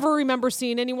I don't Yeah. ever remember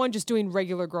seeing anyone just doing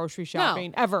regular grocery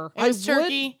shopping ever. It was I would-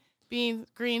 turkey, beans,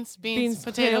 greens, beans,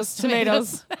 potatoes,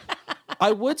 tomatoes.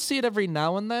 I would see it every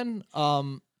now and then.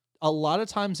 A lot of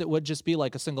times it would just be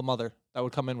like a single mother that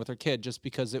would come in with her kid just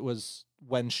because it was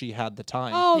when she had the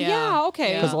time. Oh, Yeah. yeah.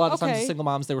 Okay. Because a lot of times the Okay. single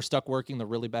moms, they were stuck working the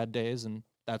really bad days, and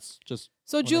that's just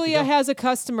So when they could Julia go. has a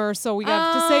customer, so we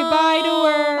got to say bye to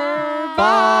her.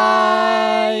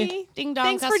 Bye. Ding dong.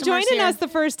 Thanks for customers joining here. us the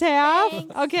first half.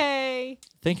 Thanks. Okay.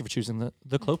 Thank you for choosing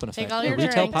the Clopen Effect, all a your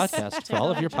retail drinks. podcast for all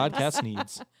of your podcast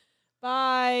needs.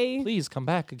 Bye. Please come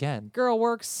back again. Girl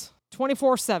works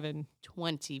 24/7.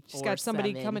 24. She's got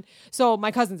somebody coming. So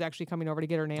my cousin's actually coming over to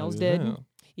get her nails did. Yeah.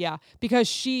 Yeah, because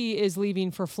she is leaving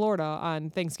for Florida on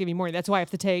Thanksgiving morning. That's why I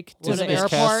have to take to Is the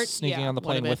Cass airport. sneaking yeah. on the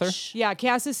plane with her? Yeah,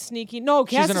 Cass is sneaking. No,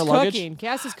 Cass in is her luggage? cooking.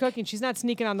 Cass is cooking. She's not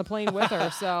sneaking on the plane with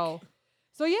her. So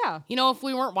yeah. You know, if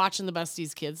we weren't watching the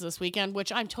Besties Kids this weekend,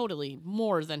 which I'm totally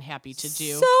more than happy to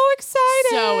do. So excited.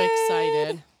 So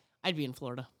excited. I'd be in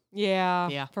Florida. Yeah.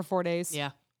 Yeah. For 4 days.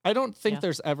 Yeah. I don't think Yeah.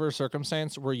 there's ever a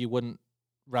circumstance where you wouldn't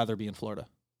rather be in Florida.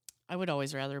 I would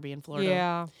always rather be in Florida.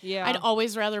 Yeah. Yeah. I'd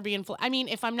always rather be in Florida. I mean,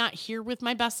 if I'm not here with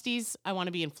my besties, I want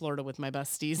to be in Florida with my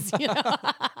besties. You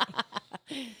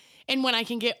know? And when I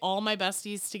can get all my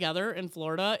besties together in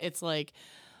Florida, it's like,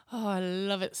 oh, I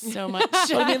love it so much.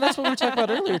 But I mean, that's what we were talking about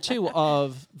earlier too.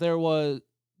 They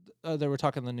were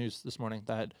talking in the news this morning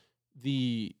that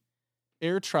the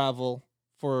air travel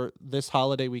for this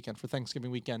holiday weekend, for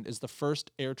Thanksgiving weekend, is the first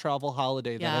air travel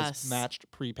holiday that has Yes. matched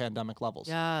pre-pandemic levels.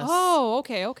 Yes. Oh,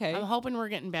 okay. Okay. I'm hoping we're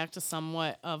getting back to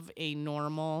somewhat of a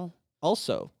normal.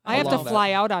 Also, I have to along that-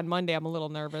 fly out on Monday. I'm a little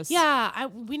nervous. Yeah,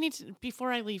 we need to,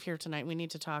 before I leave here tonight, we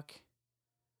need to talk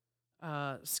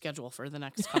schedule for the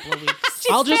next couple of weeks.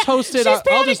 I'll just host it. She's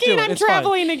I'll just do panicking. it. I'm It's fine.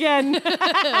 traveling again.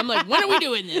 I'm like, when are we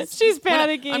doing this? She's When I'm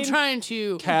panicking. trying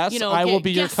to, Cass, you know, I will get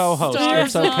be your guest co-host. stars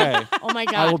It's on. okay. Oh my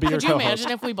god! I will be Could your you co-host.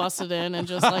 imagine if we busted in and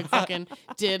just like fucking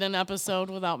did an episode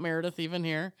without Meredith even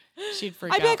here? She'd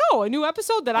freak I'd out. be like, oh, a new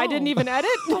episode that I didn't Oh. even edit.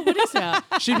 What is that?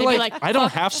 She'd be They'd like, I don't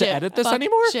fuck, have to shit, edit this fuck,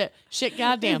 anymore? Shit,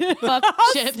 goddamn, fuck,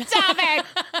 shit. Stop it.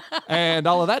 And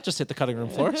all of that just hit the cutting room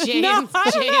floor. Jay, No, and, I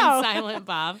don't Jay and know. Silent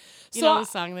Bob. You So know the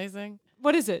song they sing?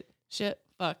 What is it? Shit,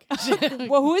 fuck, shit.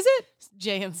 Well, who is it?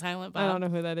 Jay and Silent Bob. I don't know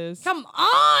who that is. Come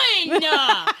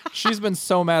on! She's been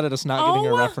so mad at us not getting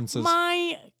her references.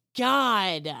 My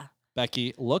God.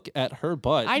 Becky, look at her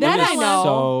butt. I It know is that one.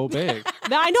 so big.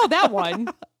 I know that one.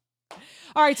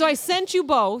 All right, so I sent you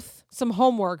both some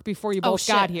homework before you both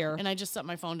got shit. here. And I just set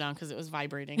my phone down because it was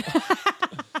vibrating.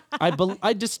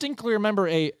 I distinctly remember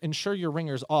ensure your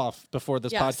ringer's off before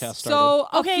this Yes. podcast started. So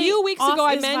a Okay, few weeks off ago,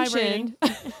 I is mentioned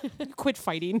quit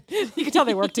fighting. You can tell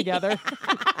they work together.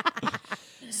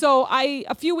 So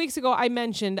a few weeks ago, I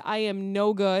mentioned I am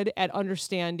no good at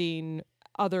understanding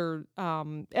other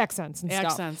accents and stuff.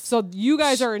 Accents. So you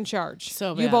guys are in charge.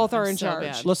 So You bad. both are I'm in so charge.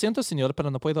 bad. Lo siento, señor, pero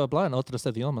no puedo hablar en otros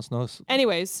idiomas. No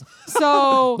Anyways,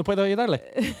 so puedo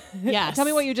ayudarle. Yes. tell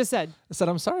me what you just said. I said,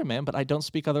 I'm sorry, man, but I don't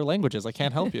speak other languages. I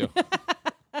can't help you.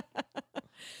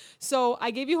 So I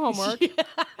gave you homework,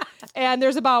 and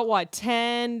there's about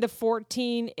 10 to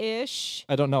 14-ish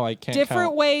I don't know. I can't different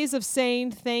count. ways of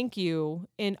saying thank you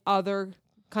in other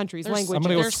countries, There's- languages. I'm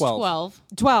gonna go There's 12.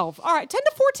 12. All right, 10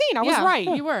 to 14. I was Yeah,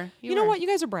 right. You were. You know what? You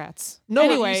guys are brats. No,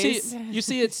 Anyways, you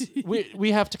see, it's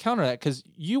we have to counter that because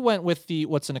you went with the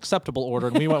what's an acceptable order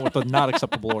and we went with the not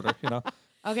acceptable order. You know,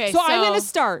 Okay, so I'm going to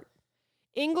start.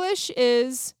 English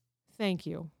is thank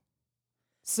you.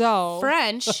 So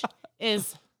French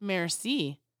is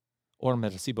merci. or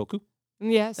merci beaucoup.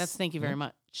 yes, That's thank you very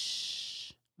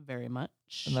much. Very much.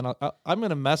 And then I'm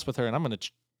gonna mess with her and I'm gonna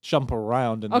jump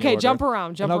around. In the Okay, order. jump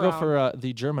around. And I'll go for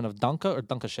the German of Danke or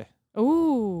Dankeschön.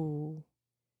 Ooh.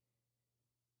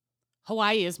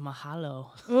 Hawaii is mahalo.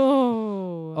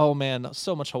 Ooh. Oh man,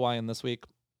 so much Hawaiian this week.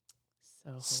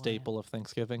 So Staple of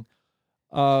Thanksgiving.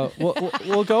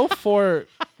 We'll go for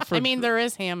I mean, there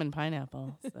is ham and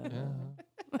pineapple. So.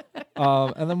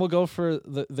 Yeah. And then we'll go for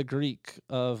the Greek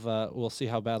of we'll see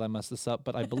how bad I mess this up,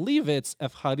 but I believe it's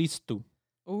Efharistou.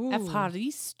 Ooh.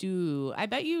 Efharistou. I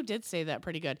bet you did say that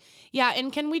pretty good. Yeah,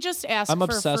 and can we just ask I'm for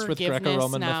obsessed with forgiveness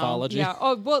Greco-Roman now? mythology. Yeah.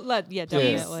 Oh, well,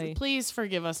 definitely. Please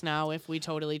forgive us now if we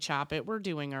totally chop it. We're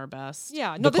doing our best.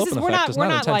 Yeah. No, The this is Clopen we're effect not does we're not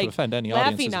not intend like to offend any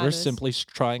laughing audiences. on We're this. simply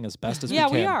trying as best as Yeah,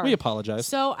 we we can. are. We apologize.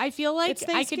 So I feel like It's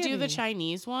I could do the Thanksgiving.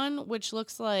 Chinese one, which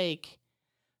looks like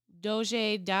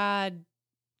Doje Dad.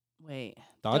 Wait.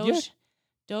 Dadye?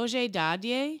 Doje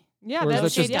Dadye? Yeah, Or is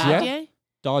that's that just Dadye?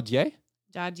 Dadye?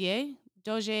 Dadye?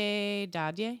 Doje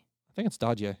Dadye? I think it's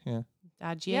Dadye, yeah.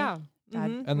 Dadye? Yeah. Dad-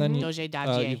 Mhm, And then mhm. you- Doje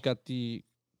Dadye. You've got the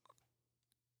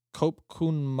Kop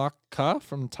Kun Maka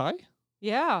from Thai.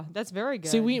 Yeah, that's very good.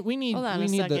 See, we need Hold on we a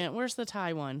need second. Where's the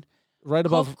Thai one? right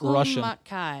above Kopkun Russian.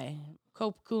 Makai.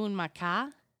 Kopkun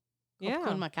Maka? yeah.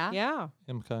 Kopkun Maka? Yeah.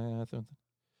 I think.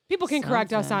 People can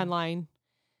correct us Something. online.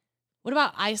 What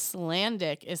about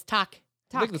Icelandic? Is tak?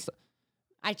 I think it's-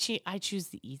 I choose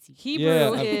the easy. Hebrew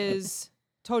Yeah, is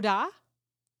Toda.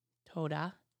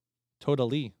 Toda.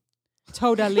 Totally.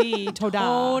 Totally. Toda.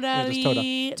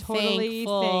 Totally, Totally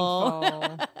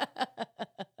thankful.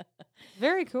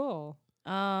 Very cool.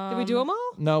 Did we do them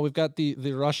all? No, we've got the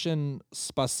Russian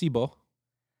Spasibo,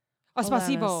 Oh, Hold on a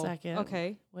spasibo. second.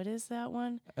 Okay. What is that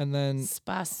one? and then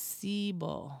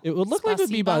Spasibo. it would look like it would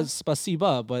be Spasiba?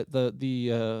 Spasiba, but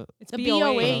the It's The BOH.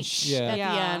 BOH Yeah. at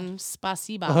Yeah. the end.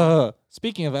 Spasiba.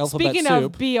 speaking of alphabet Speaking soup.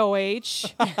 of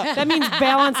BOH, that means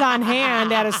balance on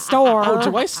hand at a store. Oh,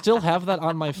 do I still have that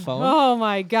on my phone? Oh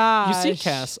my god. You see,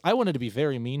 Cass, I wanted to be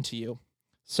very mean to you.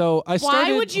 So I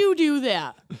started. Why would you do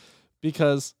that?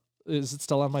 Because is it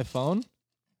still on my phone?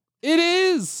 It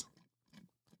is.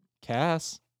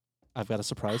 Cass, I've got a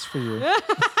surprise for you.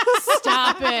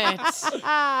 Stop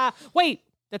it. Wait,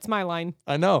 that's my line.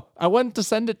 I know. I wanted to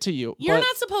send it to you. You're but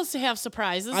not supposed to have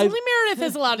surprises. I- Only Meredith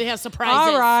is allowed to have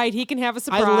surprises. All right, he can have a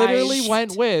surprise. I literally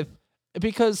went with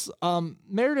because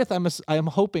Meredith, I'm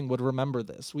hoping would remember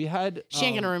this. We had. She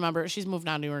ain't gonna remember it. She's moved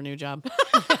on to her new job.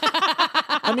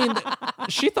 I mean,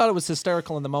 she thought it was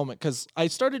hysterical in the moment because I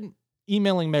started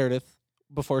emailing Meredith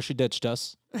before she ditched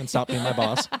us and stopped being my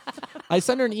boss. I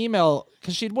sent her an email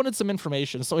because she'd wanted some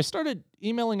information. So I started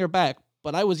emailing her back,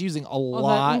 but I was using a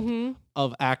lot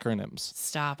of acronyms.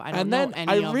 Stop. I don't And know then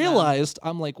any I of them. realized,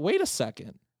 I'm like, wait a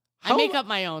second. I make up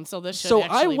my own, so this should So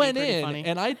actually I went be pretty in funny.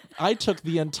 and I took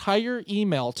the entire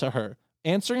email to her,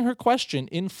 answering her question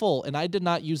in full, and I did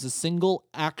not use a single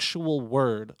actual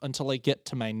word until I get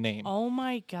to my name. Oh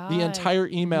my god. The entire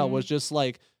email was just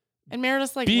like And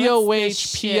Meredith's like, what's this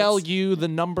shit? BOHPLU, the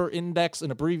number index,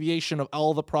 an abbreviation of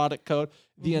all the product code.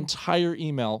 The entire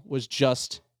email was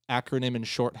just acronym and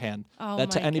shorthand Oh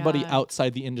that to my anybody God.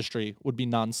 outside the industry would be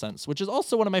nonsense, which is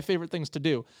also one of my favorite things to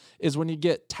do is when you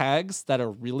get tags that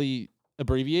are really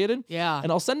abbreviated. Yeah.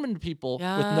 And I'll send them to people with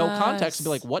no context and be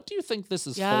like, Yes. what do you think this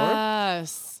is for?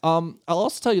 Yes. I'll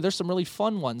also tell you there's some really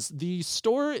fun ones. The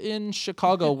store in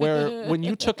Chicago where when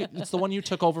you took it, it's the one you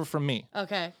took over from me.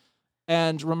 Okay.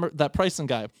 And remember that pricing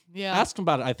guy. Yeah. Ask him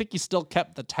about it. I think he still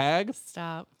kept the tag.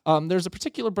 Stop. There's a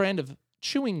particular brand of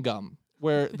chewing gum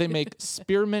where they make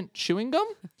spearmint chewing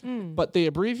gum, but they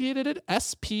abbreviated it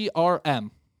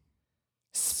SPRM.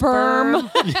 Sperm.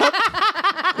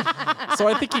 So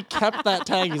I think he kept that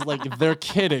tag. He's like, they're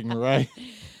kidding, right?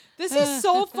 This is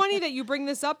so funny that you bring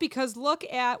this up because look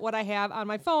at what I have on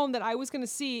my phone that I was going to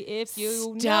see if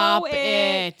you Stop know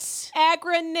it.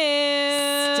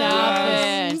 Acronyms. Stop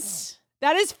it.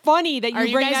 That is funny that you Are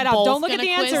you bring guys that up. both Don't look at gonna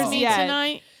the quiz answers me yet.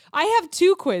 tonight? I have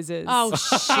 2 quizzes. Oh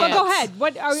shit. But go ahead.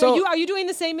 What So- are you doing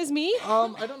the same as me?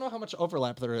 I don't know how much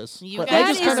overlap there is. You But guys I That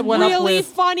just is kind of went up really with.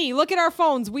 funny. Look at our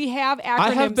phones. We have acronyms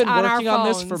I have been on working our on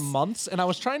this phones. for months, and I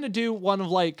was trying to do one of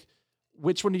like,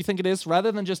 which one do you think it is?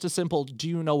 Rather than just a simple, do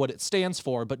you know what it stands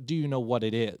for, but do you know what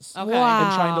it is? Okay. Wow.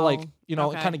 And trying to like,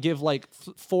 Okay. kind of give like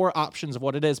 4 options of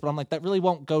what it is. But I'm like, that really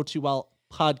won't go too well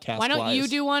podcast. Why don't you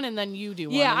do one and then you do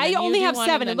one? Yeah, and I then you only do have one,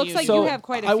 7. and It then looks like do you one. have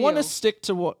quite a I few. want to stick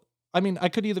to what. I mean, I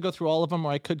could either go through all of them,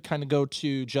 or I could kind of go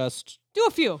to just Do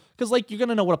a few. because like you're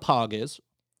gonna know what a pog is,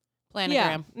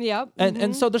 Planogram. Yeah.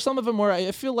 and so there's some of them where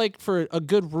I feel like for a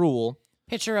good rule,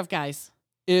 Picture of guys.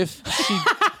 if she.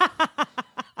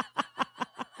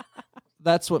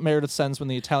 That's what Meredith sends when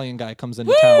the Italian guy comes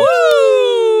into town.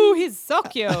 Woo! He's so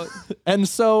cute. And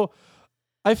so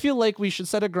I feel like we should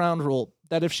set a ground rule.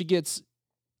 that if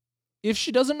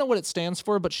she doesn't know what it stands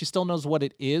for, but she still knows what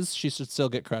it is, she should still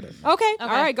get credit. Okay. All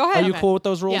right. Go Are ahead. you cool with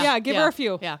those rules? Yeah. Give her a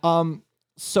few. Yeah.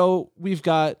 So we've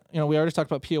got, we already talked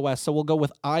about POS, so we'll go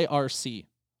with IRC,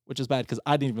 which is bad because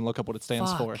I didn't even look up what it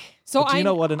stands for. So But do you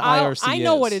know what an IRC is? I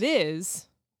know what it is.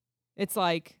 It's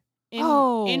like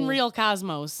In real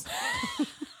cosmos.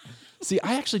 See,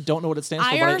 I actually don't know what it stands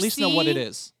for, but I at least know what it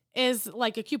is. Is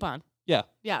like a coupon. Yeah.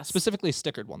 Yes. Specifically a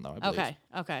stickered one, though, I believe.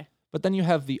 Okay. But then you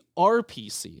have the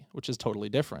RPC, which is totally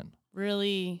different.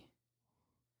 Really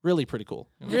Pretty cool.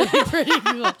 really pretty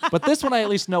cool. But this one, I at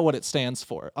least know what it stands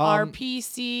for.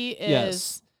 RPC is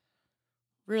yes.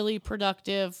 really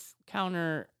productive,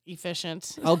 counter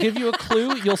efficient. I'll give you a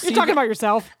clue. You'll see You're talking about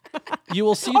yourself. You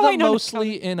will see them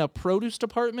mostly in a produce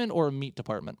department or a meat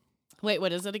department. Wait,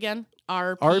 what is it again?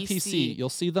 RPC. You'll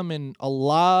see them in a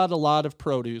lot of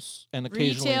produce and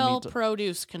occasionally Retail meat.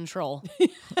 produce control.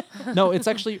 No, it's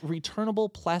actually returnable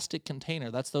plastic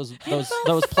container. That's those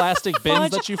plastic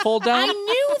bins that you fold down. I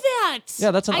knew that.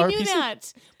 Yeah, that's an I RPC. knew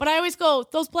that. But I always go,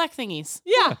 those black thingies.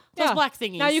 Yeah. Those black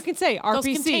thingies. Now you can say RPC. Those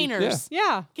containers.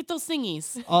 Yeah. Get those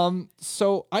thingies.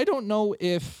 So I don't know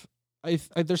if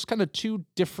there's kind of two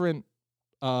different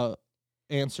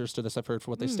answers to this I've heard for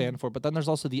what they stand for, but then there's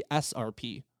also the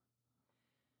SRP.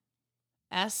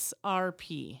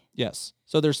 SRP. Yes.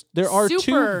 So there are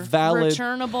Super two valid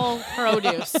returnable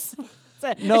produce.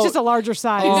 No, it's just a larger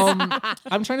size.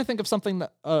 I'm trying to think of something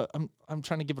that I'm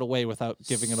trying to give it away without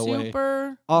giving it away.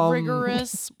 Super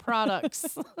rigorous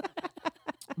products.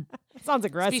 Sounds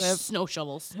aggressive. Snow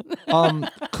shovels.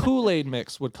 Kool-Aid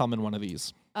mix would come in one of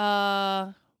these.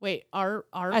 Wait,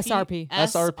 SRP.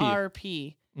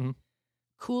 SRP. Mhm.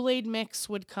 Kool-Aid mix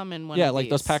would come in one of Yeah, these. like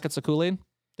those packets of Kool-Aid,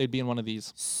 they'd be in one of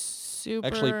these. Super.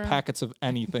 Actually, packets of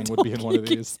anything would be in one of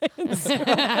these.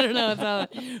 I don't know. It's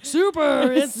not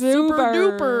super. It's super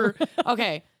duper.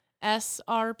 Okay.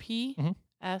 SRP. Mhm.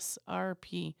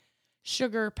 SRP.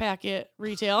 Sugar packet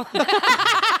retail.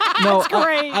 No,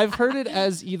 great. I've heard it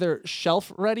as either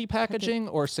shelf-ready packaging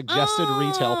or suggested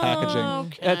retail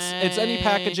packaging. It's any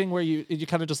packaging where you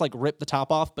kind of just like rip the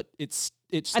top off, but it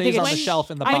stays on the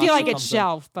shelf in the box. I feel like that it's comes in.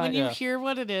 shelf, but When you hear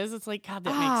what it is, it's like, God,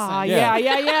 that makes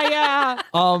yeah.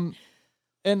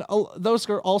 And those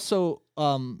are also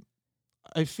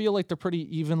I feel like they're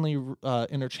pretty evenly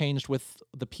interchanged with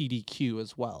the PDQ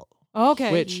as well.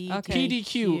 Okay. Which okay.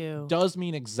 PDQ does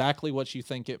mean exactly what you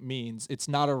think it means. It's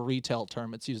not a retail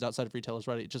term. It's used outside of retailers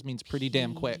Ready. It just means pretty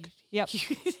damn quick. Yep.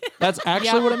 That's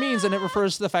actually what it means, and it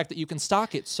refers to the fact that you can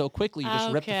stock it so quickly. You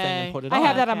just rip the thing and put it I on.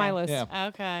 have that on my list. Yeah.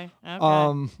 Okay.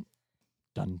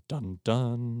 Dun dun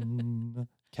dun.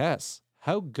 Cass,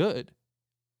 how good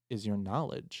is your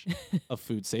knowledge of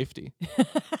food safety?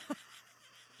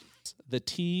 The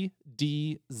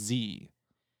TDZ.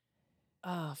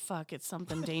 Oh, fuck. It's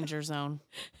something danger zone.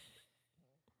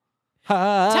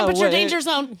 Temperature Temperature danger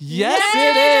zone. Yes,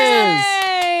 it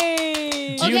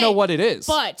is. Do you Okay, know what it is?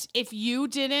 But if you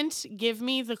didn't give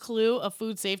me the clue of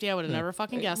food safety, I would have never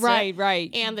fucking guessed Right, it.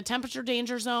 right. And the temperature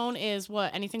danger zone is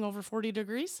what? Anything over 40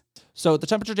 degrees? So the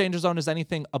temperature danger zone is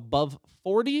anything above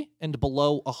 40 and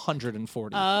below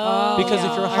 140. Oh. Because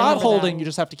if you're I hot remember holding, that. you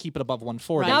just have to keep it above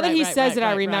 140. Now that he right, says it, I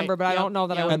right, remember, but I Yep, don't know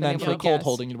that I yep. would And have then been for able to cold guess.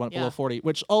 holding, you'd want it below Yeah. 40,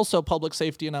 which also public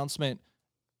safety announcement.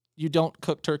 You don't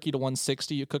cook turkey to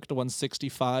 160, you cook to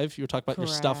 165. You were talking about your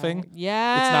stuffing.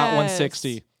 Yeah. It's not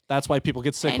 160. That's why people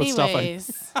get sick with stuffing.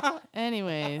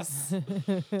 Anyways.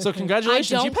 So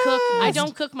congratulations, you passed. I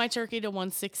don't cook my turkey to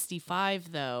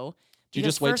 165 though. Do you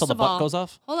because just wait till first the of butt all- goes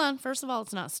off? Hold on. First of all,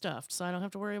 it's not stuffed, so I don't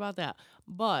have to worry about that.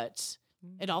 But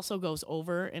it also goes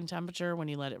over in temperature when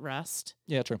you let it rest.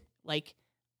 Yeah, true. Like,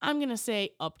 I'm going to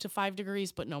say up to 5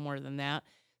 degrees, but no more than that.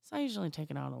 So I usually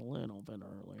take it out a little bit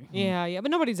early. Yeah,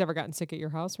 but nobody's ever gotten sick at your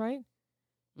house, right?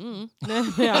 Mm.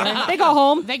 Yeah, right. They go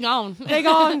home. They gone. They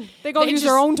go They use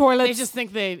their just- own toilets. They just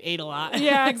think they ate a lot.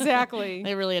 Yeah, exactly.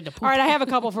 They really had to poop. All right, I have a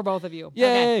couple for both of you. Yay.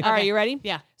 Okay. All right, Okay. you ready?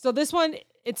 Yeah. So this one,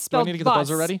 it's Do I spelled need to get the bus.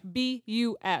 buzzer ready?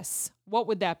 B-U-S. What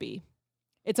would that be?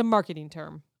 It's a marketing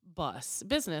term. Bus.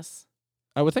 Business.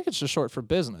 I would think it's just short for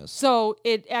business. So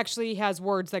it actually has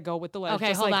words that go with the letter. Okay,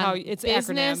 just hold like on. how it's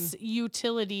Business acronym.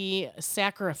 utility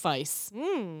sacrifice.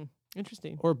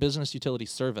 Interesting. Or business utility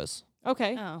service.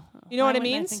 Okay. Oh. You know Why what it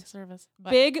wouldn't I means? think service?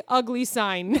 But Big ugly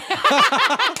sign.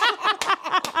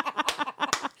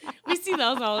 we see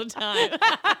those all the time.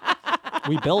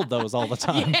 We build those all the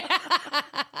time.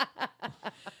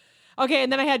 Okay,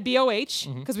 and then I had BOH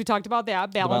because we talked about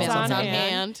that. Balance, balance on on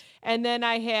hand. And then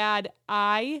I had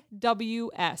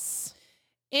IWS.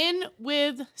 In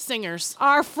with singers.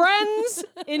 Our friends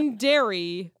in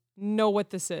Derry know what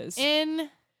this is. In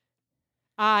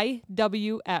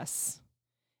IWS.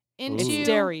 into It's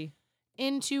dairy.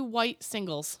 into white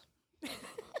singles.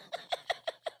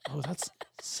 Oh, that's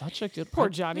such a good Poor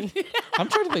point. Johnny. I'm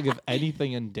trying to think of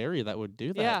anything in dairy that would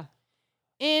do that. Yeah.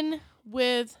 In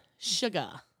with sugar.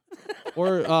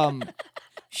 Or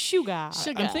Sugar.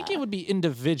 Sugar. I'm thinking it would be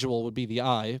individual would be the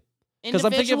I. 'Cause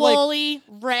I'm thinking of, like, Individually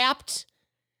wrapped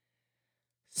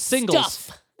Singles.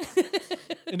 stuff.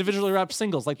 Individually wrapped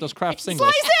singles, like those craft singles.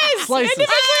 Slices! Slices.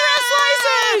 Individually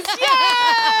wrapped slices! Yay!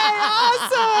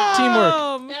 Awesome!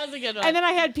 Teamwork. That was a good one. And then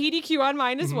I had PDQ on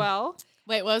mine as well.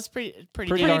 Wait, it was pretty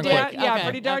Pretty darn quick. quick. Yeah, Okay,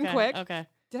 pretty darn okay, quick. Okay.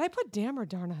 Did I put damn or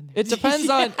darn on there? It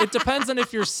depends on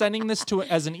if you're sending this to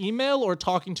as an email or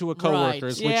talking to a coworker.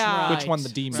 Right. Yeah. Which one the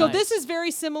D So Right. this is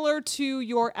very similar to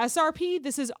your SRP.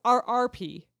 This is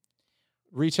RRP.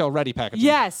 Retail ready packaging.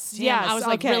 Yes, Damn, yes. I was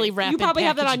like okay. really You rapid probably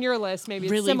have that on packaging. your list. Maybe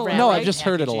it's Really similar. rapid No, right? I've just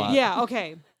heard it a lot. Yeah.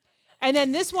 Okay. And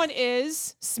then this one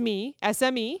is SME.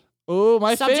 SME. Oh,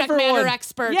 my Subject favorite matter one.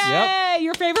 expert. Yay!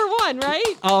 Your favorite one,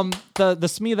 right? The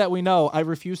SME that we know, I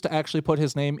refuse to actually put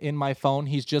his name in my phone.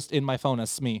 He's just in my phone as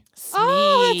SME.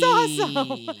 Oh, that's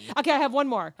awesome. Smee. Okay, I have one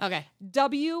more. Okay.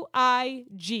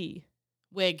 WIG.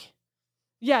 Wig.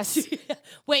 Yes.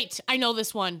 Wait, I know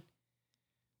this one.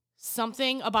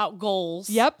 Something about goals.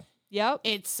 Yep. Yep.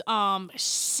 It's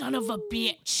son of a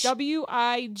bitch.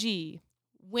 WIG.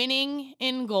 Winning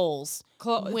in goals. It's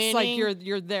like Winning.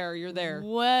 you're there. You're there.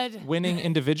 What? Winning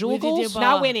individual We did goals? do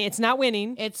Not winning. It's not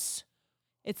winning. It's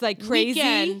It's like crazy.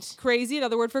 Weekend. Crazy.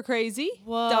 Another word for crazy.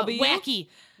 what? W. Wacky.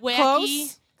 Wacky.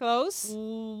 Close. Close.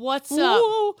 What's up?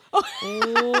 Ooh.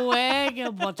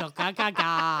 Wagga wada ga ga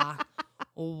ga.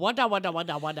 Wada wada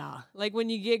wada wada. Like when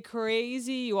you get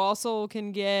crazy, you also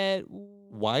can get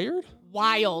Wired?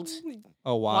 Wild.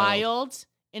 Oh, wow. Wild.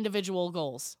 Individual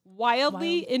goals.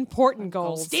 wildly important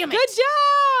goals. Damn it. Good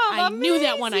job. I knew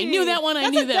that one. I knew that one. I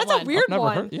That's knew a, that that's one. a weird I've never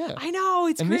one. heard- yeah. I know.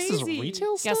 It's And crazy. this is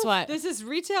retail stuff? Guess what? This is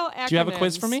retail acronyms. Do you have a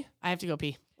quiz for me? I have to go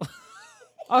pee.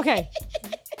 Okay.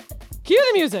 Cue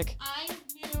the music. I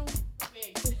knew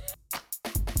big.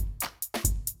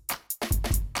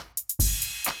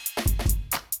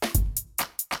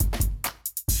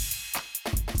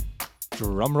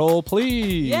 Drum roll,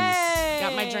 please. Yay.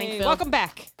 Got my drink filled. Welcome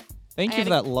back. Thank I you had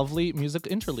for a- that lovely music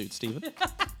interlude, Steven.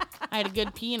 I had a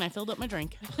good pee and I filled up my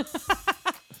drink.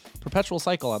 Perpetual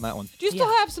cycle on that one. Do you still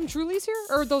Yeah. have some Trulies here?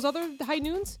 Or those other high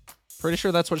noons? Pretty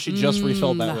sure that's what she just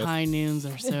refilled that the with. high noons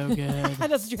are so good.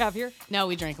 That's what you have here? No,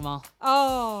 we drank them all.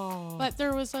 Oh. But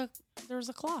there was a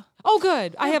claw. Oh,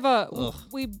 good. I have a. Ugh.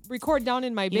 We record down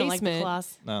in my You don't like the basement,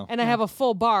 claws? No. and I have a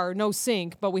full bar, no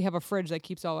sink, but we have a fridge that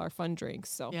keeps all our fun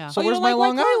drinks. So, Yeah. So Oh, you where's don't my like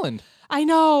Long White Claw? Island? I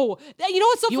know. You know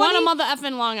what's so You funny? want a mother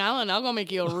effing Long Island? I'll go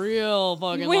make you a real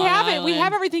fucking we Long have it. We Island.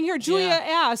 have everything here. Julia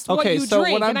asked what Okay, you so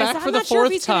drink, when I'm and I back said, for I'm the not sure if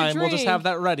fourth he's gonna time, we'll just drink. have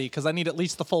that ready because I need at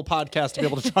least the full podcast to be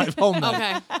able to drive home then.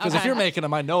 Okay. Because if you're making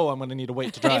them, I know I'm going to need to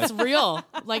wait to drive. It's real.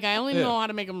 Like I only Yeah. know how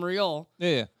to make them real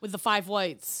Yeah. with the 5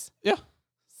 whites. Yeah.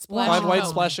 Splash 5 of white, Coke.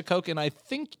 splash of Coke, and I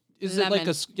think, is it like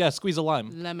Lemon. squeeze of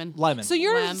lime? Lemon. Lemon. So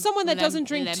you're Lem- someone that lem- doesn't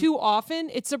drink lem. too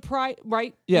often. It's a pride,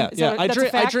 right? Yeah, Is yeah. that I that's a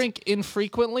drink. I fact? drink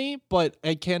infrequently, but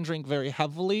I can drink very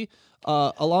heavily.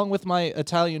 Along with my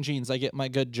Italian genes, I get my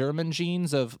good German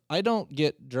genes of I don't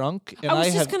get drunk, and I was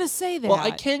have. just gonna say that. Well,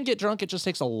 I can get drunk. It just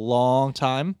takes a long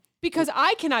time. because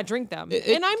I cannot drink them, It-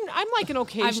 and I'm like an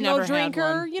occasional never had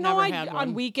drinker. one. You know, Never I had on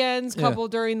one. weekends, Yeah. couple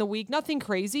during the week, nothing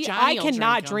crazy. Johnny I will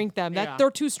cannot drink 'em. drink them. That Yeah. they're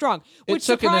too strong. It Which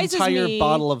took an surprises entire me.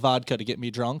 bottle of vodka to get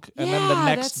me drunk, and then the Yeah,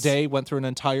 next that's- day went through an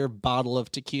entire bottle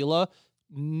of tequila.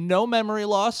 No memory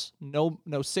loss, no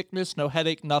sickness, no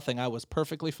headache, nothing. I was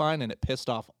perfectly fine, and it pissed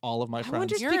off all of my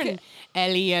friends. wonder- You're an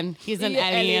alien. He's an Yeah,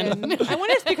 alien. I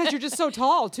wonder if it's because you're just so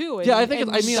tall too. And, Yeah, I think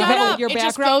and it's- I mean, Shut I have a- up. your It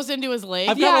just background. goes into his leg.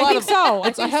 I've Yeah, got a I lot think of, so. I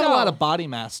I think have a lot so. of body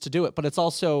mass to do it, but it's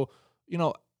also, you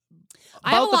know, I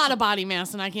have a about the- lot of body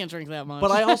mass and I can't drink that much.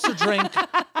 but I also drink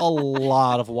a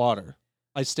lot of water.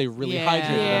 I stay really Yeah. hydrated,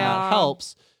 and Yeah. that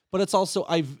helps. But it's also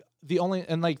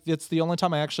it's the only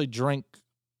time I actually drink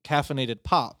caffeinated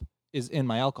pop is in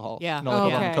my alcohol. Yeah. You know, like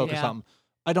rum and Okay. Coke or Yeah. something.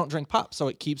 I don't drink pop, so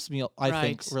it keeps me. I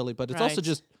think Right. really, but it's also Right.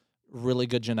 just really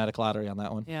good genetic lottery on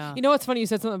that one. yeah. You know what's funny? You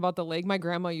said something about the leg. My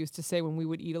grandma used to say when we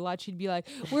would eat a lot, she'd be like,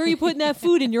 "Where are you putting that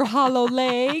food in your hollow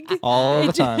leg?" All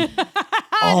the time,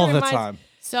 all the reminds- time.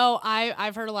 So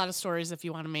I've heard a lot of stories if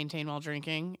you want to maintain while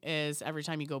drinking is every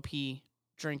time you go pee,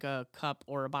 drink a cup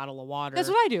or a bottle of water. That's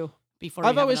what I do. before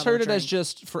I've you have always another heard it as drink.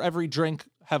 just for every drink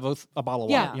have a bottle of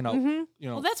Yeah. water. You know, Mhm. you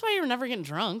know. Well, that's why you're never getting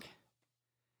drunk.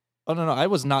 Oh no, I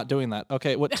was not doing that.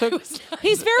 Okay, what took?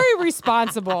 He's very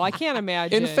responsible. I can't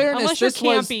imagine. In fairness, unless you're this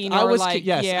was camping I or was like,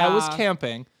 yes, yeah. I was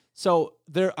camping. So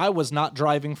I was not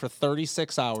driving for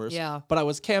 36 hours. Yeah. But I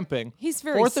was camping. He's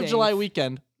very 4th of safe. July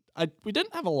weekend. we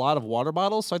didn't have a lot of water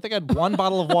bottles, so I think I had one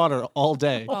bottle of water all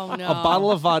day. Oh no. A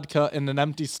bottle of vodka and an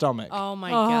empty stomach. Oh my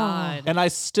Oh. god. And I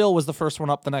still was the first one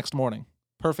up the next morning.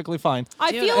 Perfectly fine. I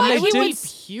Dude, feel and like they he did- would.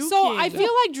 puking. So I feel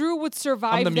like Drew would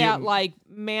survive that, mutant. like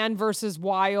Man versus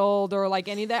Wild or like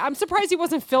any of that. I'm surprised he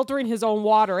wasn't filtering his own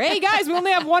water. Hey guys, we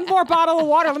only have one more bottle of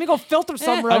water. Let me go filter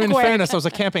some real I mean, in quick. fairness, I was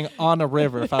camping on a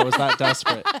river if I was that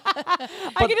desperate. I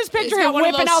can just It's picture got him one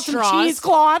of whipping those out some straws.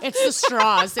 cheesecloth. It's the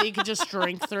straws that you can just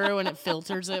drink through and it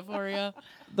filters it for you.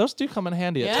 Those do come in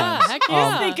handy at Yeah, times. heck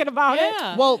yeah. Thinking about it.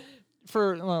 Yeah. Well,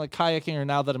 for like kayaking or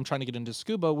now that I'm trying to get into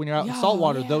scuba, when you're out in Yeah,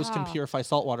 saltwater, those can yeah. purify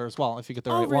saltwater as well if you get the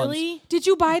Oh right ones. really? Did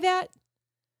you buy that?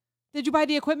 Did you buy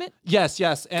the equipment? Yes.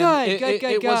 And Good,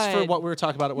 it was for good. what we were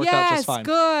talking about. It worked out Yes, just fine.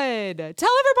 good. Tell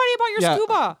everybody about your Yeah.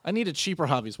 scuba. I need a cheaper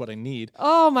hobby is what I need.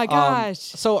 Oh my gosh.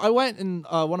 So I went and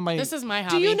one of my This is my Do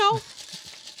hobby. you know?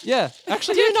 yeah.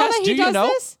 Actually, Do you yeah, know Cass, that he do you does know?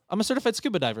 this? I'm a certified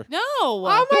scuba diver. No.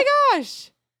 Oh my gosh.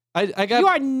 I got. You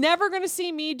are never going to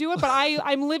see me do it, but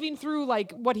I'm living through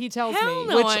like what he tells Hell me.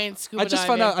 no, Which I ain't scuba I just diving.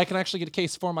 found out I can actually get a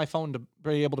case for my phone to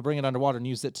be able to bring it underwater and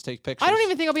use it to take pictures. I don't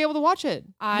even think I'll be able to watch it.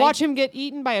 I- Watch him get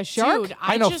eaten by a shark? Dude,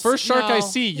 I know. just, First shark I no.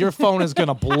 see, your phone is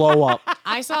gonna blow up.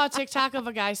 I saw a TikTok of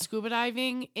a guy scuba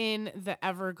diving in the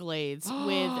Everglades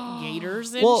with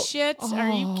gators and Well, shit. Are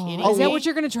you kidding Is me? that what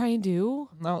you're going to try and do?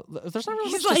 No, there's not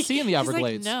really He's much to like- see in the he's like,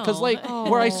 Everglades no. like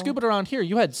where I Oh. scubaed around here,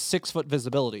 you had 6-foot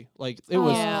visibility. Like it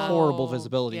was Yeah. horrible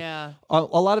visibility. Yeah. A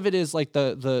lot of it is like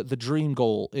the dream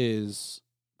goal is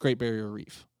Great Barrier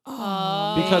Reef.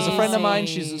 Oh. Because a friend of mine,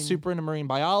 Amazing. she's super into marine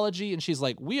biology, and she's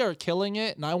like, "We are killing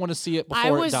it, and I want to see it before I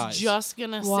was it dies." just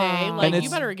gonna say, Wow. like, And you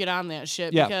it's- better get on that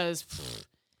shit Yeah. because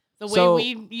the way So-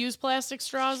 we use plastic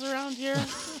straws around here.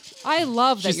 I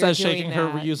love that She you're says, doing shaking her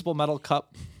that. reusable metal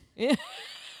cup Yeah.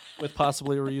 with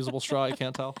possibly a reusable straw. I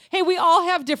can't tell. Hey, we all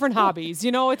have different hobbies.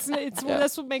 You know, it's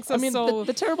that's what makes us I mean, so.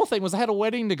 the terrible thing was I had a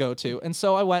wedding to go to, and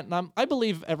so I went, and I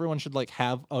believe everyone should like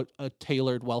have a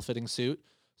tailored, well-fitting suit.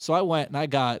 So I went and I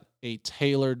got a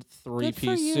tailored Good for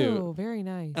three-piece you. suit. Very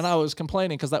nice. And I was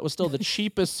complaining because that was still the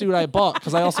cheapest suit I bought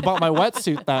because I also bought my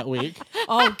wetsuit that week.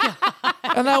 Oh god.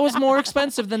 And that was more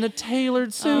expensive than a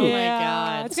tailored suit. Oh my yeah,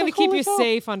 God. it's It's going like, to keep holy you cow.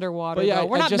 safe underwater. But yeah, though.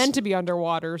 We're I not just- meant to be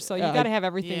underwater, so you Yeah, got to have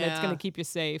everything that's Yeah. going to keep you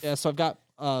safe. Yeah, so I've got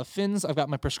fins. I've got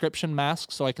my prescription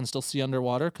mask so I can still see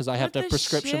underwater because I have What to have the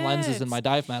prescription lenses shit? in my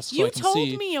dive mask so You I can told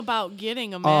see. me about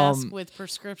getting a mask Um, with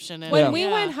prescription in When it. we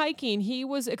Yeah. went hiking, he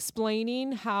was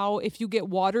explaining how if you get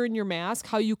water in your mask,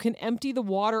 how you can empty the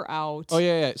water out. Oh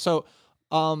yeah. So,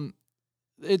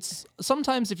 it's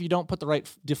sometimes if you don't put the right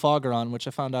defogger on, which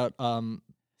I found out.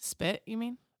 Spit, you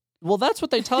mean? Well, that's what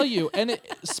they tell you, and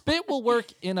spit will work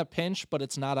in a pinch, but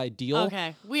it's not ideal.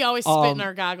 Okay. We always spit in Um,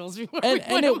 our goggles before And we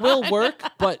put and it them will on. work,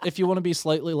 but if you want to be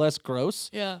slightly less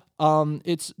gross, Yeah.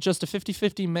 it's just a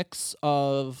 50-50 mix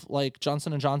of like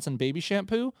Johnson & Johnson baby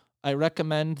shampoo. I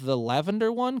recommend the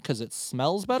lavender one because it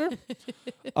smells better.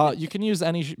 You can use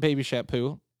any baby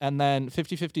shampoo, and then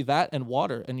 50-50 that and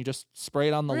water, and you just spray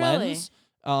it on the Really? lens.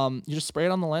 You just spray it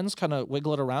on the lens, kind of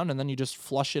wiggle it around, and then you just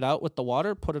flush it out with the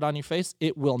water, put it on your face.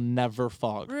 It will never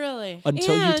fog Really?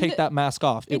 until you take And that mask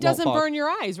off. it won't doesn't fog. burn your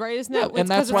eyes, right? Isn't Yeah, that and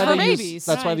that's it's why for they use babies?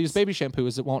 that's why they use Right. baby shampoo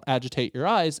is it won't agitate your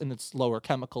eyes and it's lower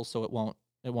chemicals so it won't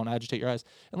agitate your eyes.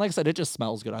 And like I said, it just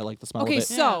smells good. I like the smell Okay, of it.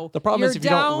 so The problem you're is if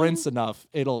you down don't rinse enough,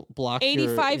 it'll block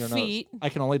 85 your nose. feet. I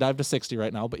can only dive to 60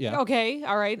 right now, but yeah. Okay,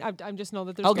 all right. I just know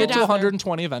that there's. I'll get to goals there.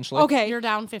 120 eventually. Okay, You're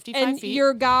down 55 and feet.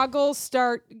 your goggles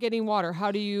start getting water. How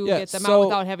do you Yeah, get them so, out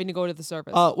without having to go to the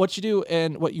surface? What you do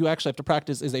and what you actually have to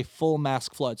practice is a full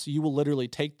mask flood. So you will literally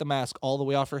take the mask all the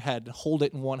way off your head, hold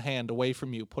it in one hand away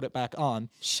from you, put it back on.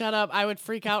 Shut up. I would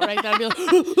freak out right then. I'd be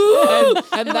like,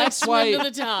 And like, that's swim why to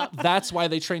the top. that's why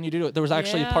they train you to do it. There was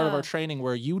actually a part of Yeah. our training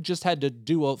where you just had to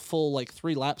do a full like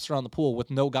 3 laps around the pool with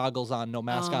no goggles on, no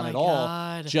mask Oh on my at all,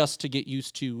 God. just to get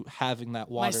used to having that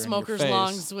water My in smoker's your face.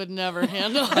 lungs would never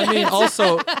handle it. I mean,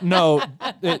 also no,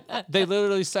 they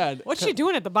literally said. What's she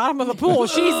doing at the bottom of the pool?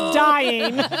 She's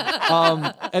dying.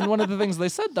 And one of the things they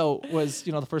said though was,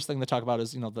 the first thing they talk about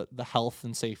is, the health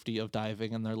and safety of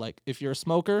diving, and they're like, if you're a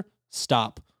smoker,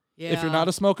 stop. Yeah. If you're not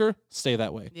a smoker, stay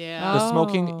that way. Yeah. The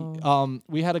smoking,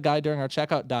 we had a guy during our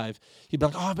checkout dive. He'd be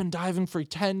like, I've been diving for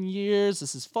 10 years.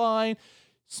 This is fine.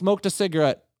 Smoked a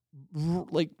cigarette,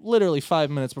 like literally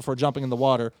 5 minutes before jumping in the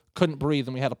water. Couldn't breathe,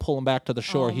 and we had to pull him back to the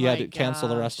shore. Oh He had my to cancel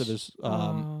the rest of gosh. his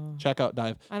checkout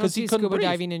dive I don't because see he couldn't scuba breathe.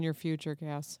 diving in your future,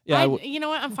 Cass. Yeah, You know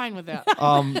what? I'm fine with that.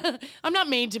 um, I'm not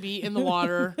made to be in the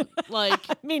water.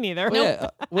 Like, Me neither. but yeah,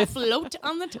 with float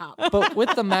on the top. but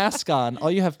with the mask on,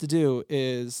 all you have to do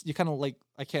is you kind of like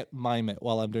I can't mime it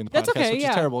while I'm doing the That's podcast, okay, which yeah.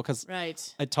 is terrible because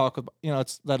Right. I talk with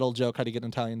it's that old joke how to get an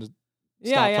Italian to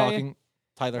Yeah, stop yeah, talking.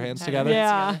 tie their hands Tie together. their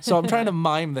hands Yeah. together. So I'm trying to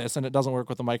mime this, and it doesn't work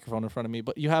with the microphone in front of me.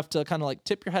 But you have to kind of like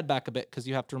tip your head back a bit because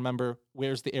you have to remember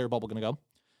where's the air bubble going to go.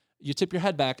 You tip your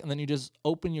head back, and then you just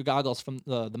open your goggles from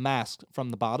the mask from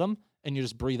the bottom, and you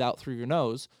just breathe out through your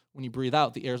nose. When you breathe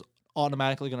out, the air's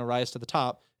automatically going to rise to the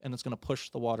top, and it's going to push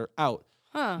the water out.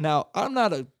 Huh. Now, I'm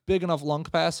not a big enough lung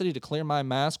capacity to clear my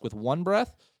mask with one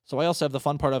breath, so I also have the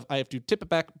fun part of I have to tip it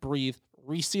back, breathe,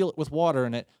 reseal it with water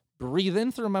in it, breathe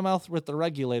in through my mouth with the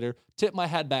regulator, tip my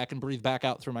head back, and breathe back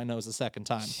out through my nose a second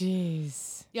time.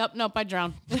 Jeez. Yep. Nope. I'd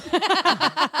drown.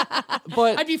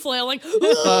 But I'd be flailing.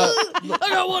 I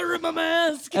got water in my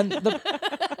mask.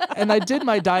 and I did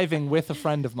my diving with a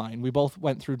friend of mine. We both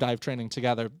went through dive training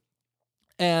together,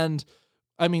 and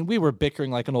I mean, we were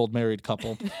bickering like an old married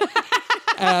couple.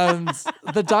 And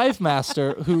the dive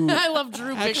master, who I love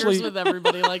Drew actually- bickers with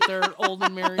everybody like they're old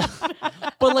and married.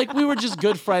 but like we were just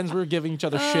good friends. We were giving each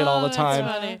other shit all the that's time.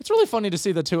 funny. It's really funny to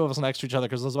see the two of us next to each other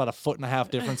because there's about a 1.5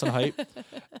 foot difference in height.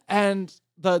 And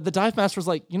the dive master was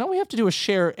like, we have to do a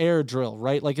share air drill,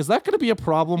 right? Like, is that going to be a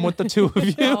problem with the two of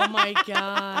you? Oh my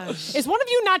gosh. Is one of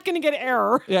you not going to get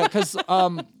error? Yeah, because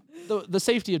the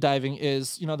safety of diving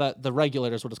is, that the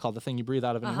regulator is what it's called, the thing you breathe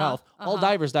out of in your mouth. All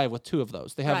divers dive with 2 of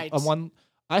those. They have Right. one.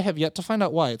 I have yet to find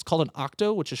out why. It's called an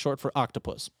octo, which is short for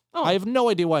octopus. Oh. I have no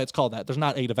idea why it's called that. There's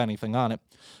not 8 of anything on it.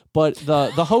 But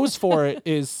the hose for it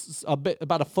is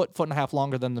about a foot and a half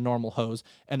longer than the normal hose,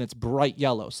 and it's bright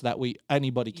yellow, so that way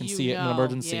anybody can see it in an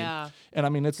emergency. Yeah. And I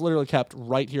mean, it's literally kept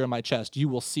right here in my chest. You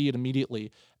will see it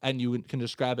immediately, and you can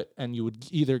just grab it, and you would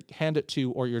either hand it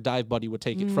to, or your dive buddy would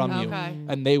take it from you, Okay.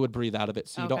 and they would breathe out of it.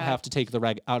 So you don't Okay. have to take the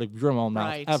rag out of your own mouth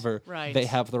Right, ever. right. They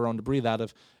have their own to breathe out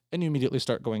of, and you immediately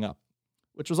start going up.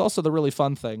 Which was also the really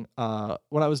fun thing.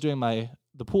 When I was doing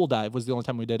the pool dive was the only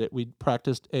time we did it. We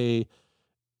practiced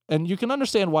and you can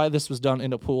understand why this was done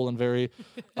in a pool in very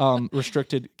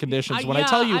restricted conditions. When I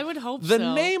tell you, I would hope the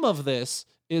so. name of this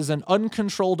is an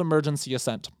uncontrolled emergency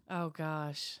ascent. Oh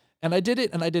gosh. And I did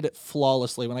it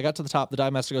flawlessly. When I got to the top, the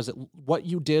dive master goes, "What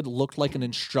you did looked like an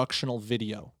instructional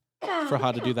video for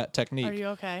how to do that technique." Are you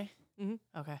okay? Mhm.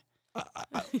 Okay.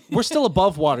 We're still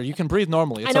above water. You can breathe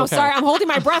normally. It's I know. okay. Sorry, I'm holding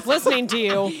my breath listening to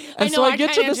you. And I so know, I I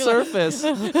get to kinda the do it. surface.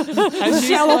 and he's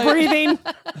Shallow like- breathing.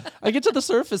 I get to the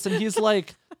surface and he's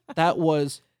like, "That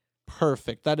was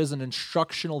perfect. That is an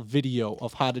instructional video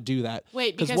of how to do that."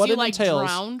 Wait, because what you it like entails-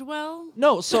 drowned well?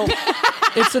 No, so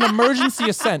it's an emergency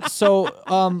ascent. So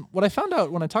what I found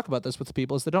out when I talk about this with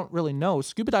people is they don't really know.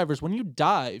 Scuba divers, when you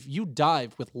dive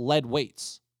with lead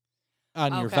weights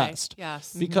on your vest.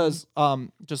 Yes. Because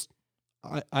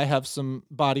I have some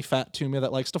body fat to me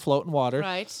that likes to float in water.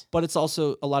 Right. But it's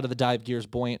also a lot of the dive gear is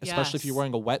buoyant, especially if you're Yes.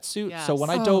 wearing a wetsuit. Yes. So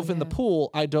when I Oh, dove in the yeah. pool,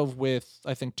 I dove with,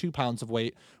 I think, 2 pounds of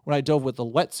weight. When I dove with the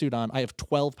wetsuit on, I have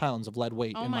 12 pounds of lead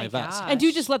weight Oh in my my vest. gosh. And do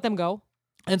you just let them go?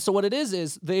 And so what it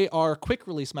is they are quick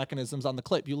release mechanisms on the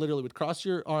clip. You literally would cross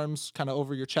your arms kind of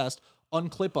over your chest,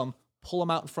 unclip them, pull them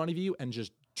out in front of you, and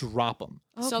just drop them.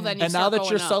 So then you And now start that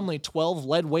you're going up. suddenly 12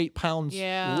 lead weight pounds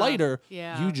Yeah. lighter,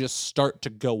 Yeah. you just start to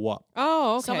go up.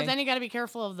 Oh, okay. So, but then you got to be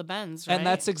careful of the bends, right? And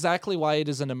that's exactly why it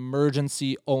is an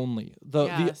emergency only.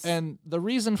 Yes. And the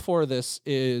reason for this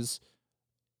is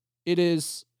it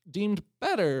is deemed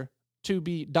better to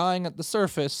be dying at the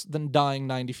surface than dying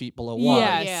 90 feet below water.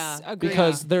 Yes, Yeah. agreed.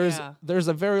 Because Yeah. there's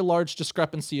a very large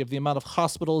discrepancy of the amount of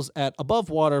hospitals at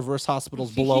above water versus hospitals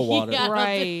below water. Yeah,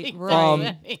 Right,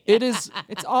 exactly. It is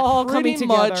it's all pretty coming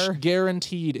together. much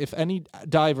guaranteed if any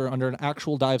diver under an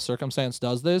actual dive circumstance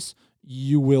does this,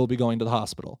 you will be going to the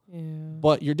hospital. Yeah.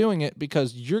 But you're doing it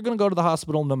because you're going to go to the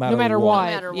hospital no matter No matter what. what.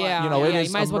 No matter what. Yeah. You know, it yeah, is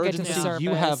you might as well get to the emergency. surface. You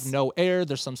have no air.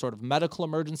 There's some sort of medical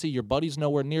emergency. Your buddy's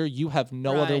nowhere near. You have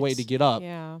no other way Right. to get up.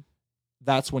 Yeah.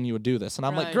 That's when you would do this. And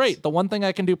I'm like, Right. great. The one thing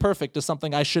I can do perfect is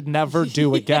something I should never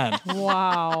do again.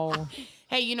 Wow.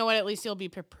 Hey, you know what? At least you'll be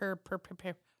prepared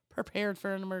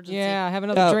for an emergency. Yeah. Have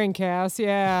another Yeah. drink, Cass.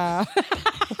 Yeah.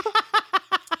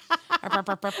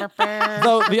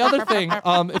 Though the other thing,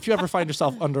 if you ever find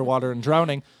yourself underwater and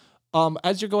drowning,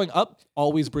 as you're going up,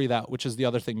 always breathe out, which is the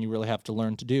other thing you really have to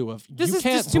learn to do. This You is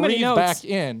can't just too many breathe notes. back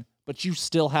in, but you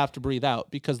still have to breathe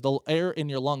out because the air in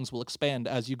your lungs will expand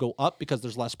as you go up because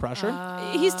there's less pressure.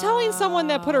 He's telling someone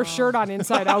that put her shirt on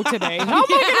inside out today. How am I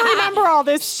going to remember all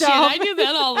this Shit, stuff? I do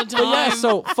that all the time. But yeah,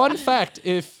 so fun fact,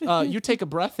 if you take a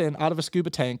breath in out of a scuba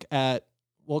tank at,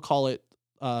 we'll call it,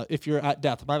 if you're at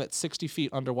depth, I'm at 60 feet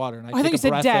underwater and I I take think you a said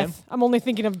breath death. I'm only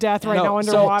thinking of death right No, now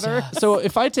so- underwater. So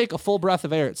if I take a full breath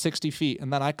of air at 60 feet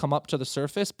and then I come up to the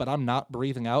surface, but I'm not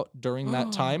breathing out during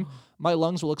that time, my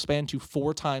lungs will expand to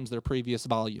 4 times their previous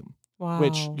volume.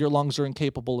 which Wow. your lungs are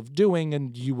incapable of doing,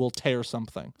 and you will tear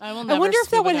something. I will I never wonder if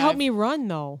that scuba would help dive. me run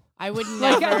though. I would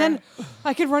Like never. then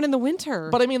I could run in the winter.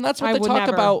 But I mean, that's what I they would talk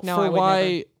never. about No, for I would why.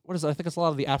 never. What is it? I think it's a lot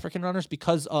of the African runners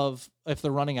because of if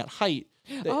they're running at height,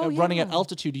 running at yeah.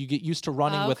 altitude, you get used to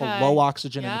running with a Okay. low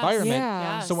oxygen Yes. environment.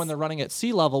 Yeah. Yes. So when they're running at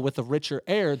sea level with the richer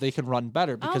air, they can run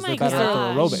better because my they're better at their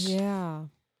gosh. aerobics. Yeah.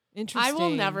 Interesting. I will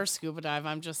never scuba dive.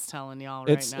 I'm just telling y'all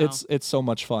right now. It's so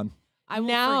much fun. I will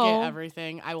Now- forget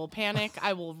everything. I will panic.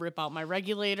 I will rip out my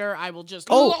regulator. I will just.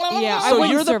 Oh, yeah, I So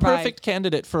wouldn't you're the survive. perfect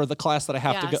candidate for the class that I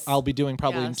have to go. Yes. I'll be doing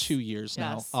probably in Yes. 2 years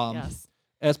Yes. now. Yes.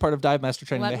 As part of dive master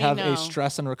training, Let they me have know. a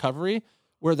stress and recovery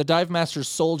where the dive master's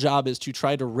sole job is to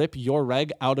try to rip your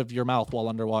reg out of your mouth while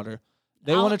underwater.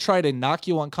 They I'll- want to try to knock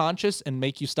you unconscious and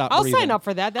make you stop I'll breathing. sign up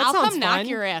for that. That I'll sounds come fun. knock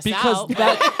your ass because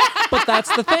out. but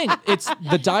that's the thing. It's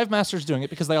the dive master's doing it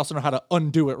because they also know how to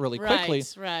undo it really quickly.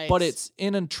 Right. But it's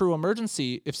in a true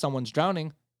emergency. If someone's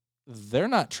drowning, they're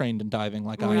not trained in diving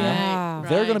like I am. Yeah.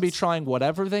 They're going to be right. trying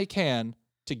whatever they can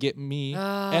to get me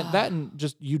and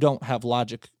just you don't have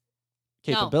logic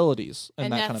capabilities in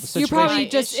And that kind of a that's- You situation. probably My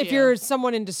just if issue. you're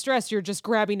someone in distress, you're just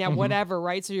grabbing at Mhm. whatever,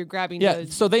 right? So you're grabbing. Yeah,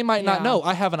 the, so they might not yeah. know.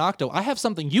 I have an octo. I have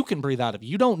something you can breathe out of.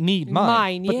 You don't need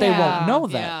mine. Mine, But they won't yeah. know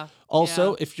that. Yeah.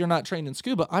 Also, Yeah. if you're not trained in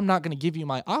scuba, I'm not going to give you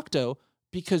my octo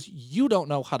because you don't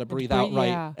know how to breathe out right,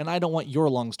 yeah. and I don't want your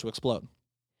lungs to explode.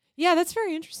 Yeah, that's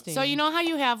very interesting. So you know how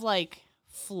you have like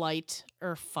flight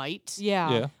or fight? Yeah.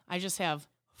 Yeah. I just have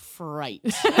fright.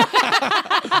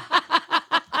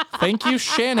 Thank you,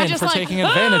 Shannon, just for like, taking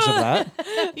advantage of that.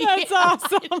 That's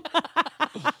awesome.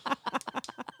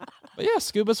 But yeah,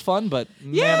 scuba's fun, but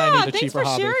man, Yeah, I need a thanks cheaper for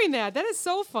hobby. sharing that. That is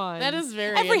so fun. That is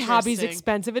very Every hobby's interesting.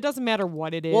 expensive. It doesn't matter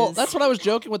what it is. Well, that's what I was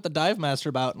joking with the dive master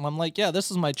about, and I'm like, "Yeah, this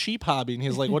is my cheap hobby," and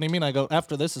he's like, "What do you mean?" I go,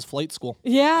 "After this is flight school."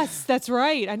 Yes, that's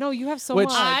right. I know you have so Which-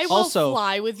 much. I will Also-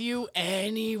 fly with you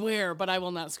anywhere, but I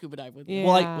will not scuba dive with you. Yeah.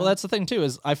 Well, that's the thing too.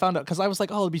 Is I found out because I was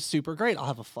like, "Oh, it'd be super great. I'll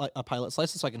have a pilot's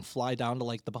license, so I can fly down to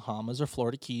like the Bahamas or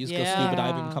Florida Keys, go scuba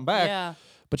diving, and come back." Yeah.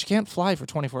 But you can't fly for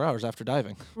 24 hours after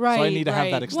diving. Right, So I need to have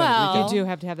right. that extended Well- you weekend. do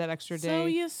have to have that extra day. So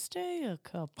you stay a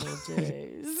couple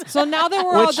days. So now that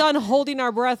we're all Which- done holding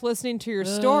our breath listening to your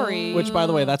story, Which, by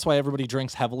the way, that's why everybody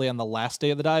drinks heavily on the last day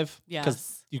of the dive. Yes.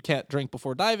 Because you can't drink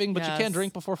before diving, but you can Yes.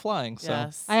 drink before flying. So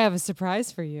Yes. I have a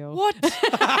surprise for you. What?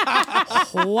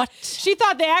 What? She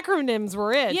thought the acronyms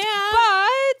were it. Yeah.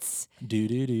 But do.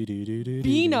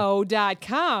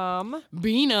 Beano.com.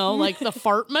 Beano, like the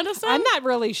fart medicine? I'm not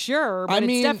really sure, but I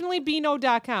mean- it's definitely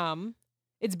Beano.com.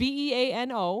 It's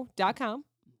BEANO.com.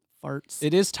 farts.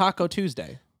 It is Taco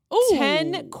Tuesday. Ooh.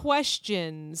 10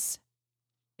 questions.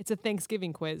 It's a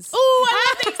Thanksgiving quiz. Ooh,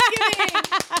 I love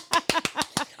Thanksgiving.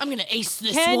 I'm gonna ace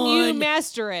this Can one. you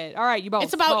master it? All right, you both.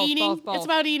 It's about both, eating. both, both. It's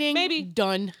about eating. Maybe.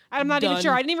 Done. I'm not even Done.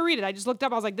 sure. I didn't even read it. I just looked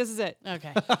up. I was like, this is it.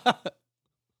 Okay.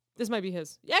 This might be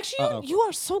his. Actually, Uh-oh. you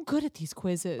are so good at these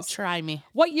quizzes. Try me.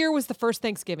 What year was the first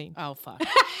Thanksgiving? Oh fuck.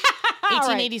 All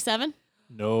right. 1887.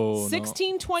 No.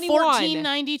 1621.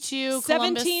 1492.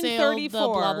 Columbus sailed the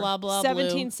 1734. blah blah blah.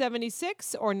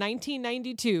 1776 or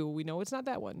 1992. We know it's not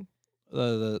that one.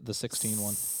 The 16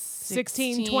 one.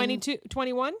 1622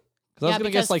 21? Because I was Yeah, going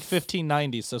to guess because like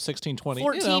 1590, so 1620.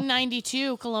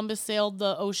 1492. Columbus sailed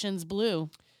the oceans blue.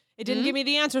 It didn't give me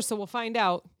the answer, so we'll find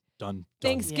out. Done.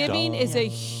 Thanksgiving is a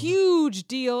huge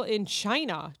deal in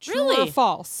China. True or Really?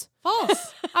 false?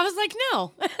 False. I was like,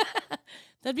 no.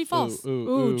 That'd be false.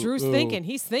 Ooh, Drew's thinking.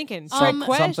 He's thinking. Um,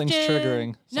 Trick something's question.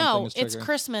 triggering. No, Something is it's triggering.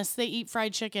 Christmas. They eat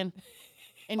fried chicken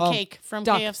and Um, cake from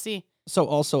duck. KFC. So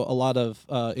also a lot of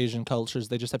Asian cultures,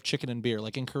 they just have chicken and beer.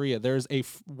 Like in Korea, there's a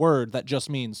word that just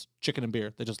means chicken and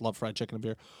beer. They just love fried chicken and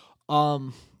beer.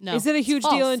 No. Is it a it's huge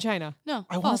deal false. in China? No.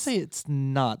 I want to false. say it's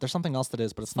not. There's something else that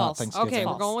is, but it's not False. Thanksgiving. Okay,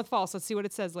 we're False. going with false. Let's see what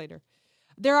it says later.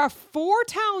 There are 4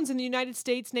 towns in the United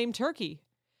States named Turkey.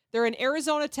 They're in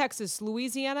Arizona, Texas,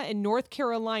 Louisiana, and North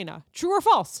Carolina. True or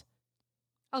false?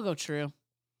 I'll go true.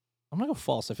 I'm going to go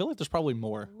false. I feel like there's probably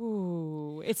more.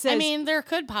 Ooh, it says. I mean, there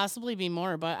could possibly be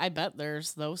more, but I bet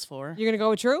there's those 4. you're gonna go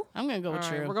with true. I'm gonna go with All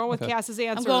right, true. we're going with Okay. Cass's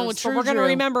answers. going with but true, we're gonna Drew.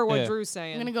 remember what Yeah. Drew's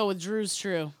saying. I'm gonna go with Drew's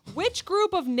true. Which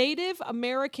group of Native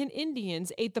American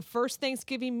Indians ate the first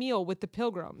Thanksgiving meal with the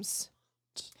Pilgrims?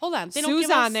 Hold on. They don't Sue's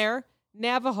give us... on there.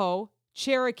 Navajo,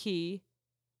 Cherokee,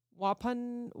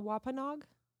 Wampanoag.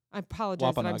 I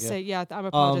apologize if I'm Wampanoag, yeah. saying I'm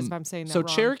apologize if I'm saying that So wrong.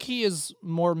 Cherokee is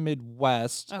more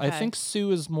Midwest. I Okay. think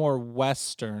Sioux is more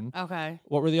Western. Okay.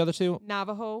 What were the other two?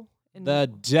 Navajo and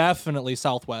The definitely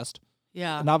Southwest.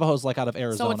 Yeah. Navajo's like out of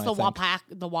Arizona. So it's the I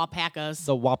think. the Wapakas.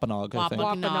 The Wampanoag, I think.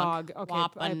 Wampanoag. Wampanoag.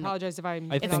 Okay, I apologize if I'm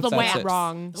I It's think the that's Waps. it.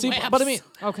 wrong. The See, Waps. but I mean,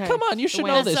 Okay. come on, you should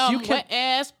know That's this. You some can. wet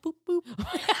ass boop boop.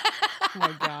 Oh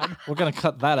my God. We're gonna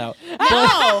cut that out.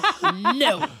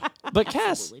 No. But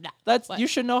Cass, Absolutely not. that's What? you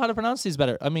should know how to pronounce these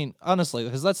better. I mean, honestly,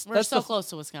 because that's We're that's so the close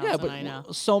to Wisconsin, yeah, but I know.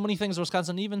 so many things in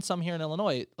Wisconsin, even some here in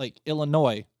Illinois. Like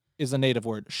Illinois is a native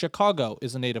word. Chicago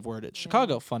is a native word. It's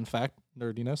Chicago. Fun fact,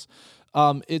 nerdiness.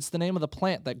 It's the name of the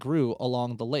plant that grew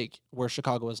along the lake where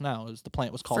Chicago is now. The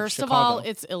plant was called First Chicago. of all,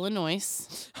 it's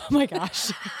Illinois. Oh my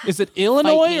gosh. Is it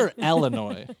Illinois me. or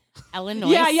Illinois? Illinois.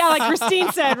 Yeah, like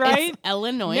Christine said, right? It's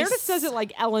Illinois. Meredith says it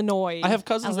like Illinois. I have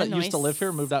cousins that used to Illinois. live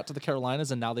here, moved out to the Carolinas,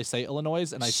 and now they say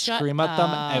Illinois, and I Shut scream at them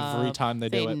every up. time they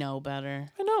do it. know better.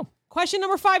 I know. Question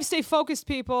number 5. Stay focused,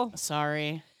 people.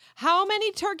 Sorry. How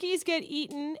many turkeys get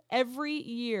eaten every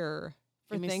year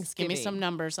for Give Thanksgiving? me some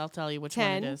numbers. I'll tell you which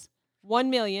 10, one it is. 1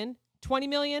 million, 20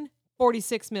 million,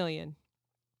 46 million.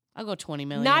 I'll go 20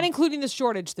 million. Not including the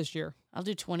shortage this year. I'll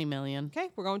do 20 million. Okay,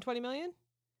 we're going 20 million.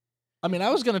 I mean, I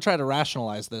was going to try to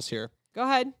rationalize this here. Go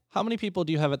ahead. How many people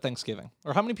do you have at Thanksgiving?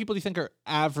 Or how many people do you think are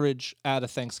average at a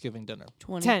Thanksgiving dinner?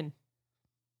 20. 10.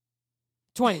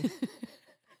 20.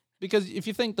 Because if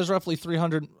you think there's roughly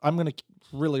 300, I'm going to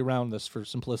really round this for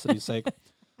simplicity's sake.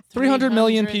 300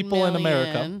 million people in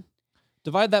America. million.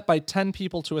 Divide that by 10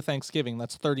 people to a Thanksgiving.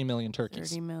 That's 30 million turkeys.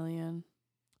 30 million.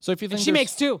 So if you And think she there's-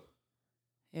 makes 2.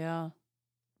 Yeah.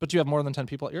 But you have more than 10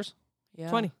 people at yours? Yeah.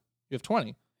 20. You have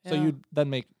 20. So Yeah. you'd then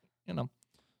make,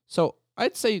 So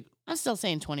I'd say, I'm still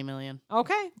saying 20 million.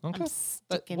 Okay. okay. I'm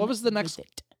sticking what was the next? with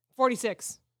it.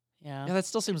 46. Yeah. Yeah, that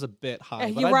still seems a bit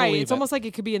high. but You're I right. believe It's it. almost like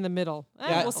it could be in the middle.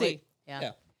 Yeah, We'll see. like- Yeah.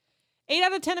 Yeah. 8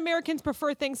 out of 10 Americans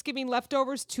prefer Thanksgiving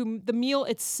leftovers to the meal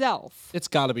itself. It's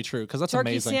got to be true because that's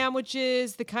Turkey amazing.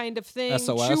 sandwiches, the kind of thing.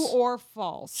 SOS? True or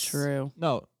false? True.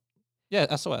 No.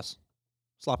 Yeah, SOS.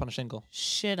 Slap on a shingle.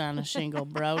 Shit on a shingle,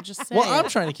 bro. Just say Well, it. I'm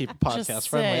trying to keep it podcast Just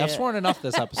friendly. say I've it. sworn enough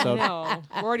this episode. No.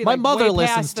 We're already My like mother way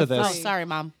past listens to the this. Oh, free. sorry,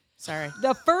 Mom. Sorry.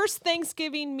 The first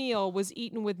Thanksgiving meal was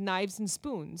eaten with knives and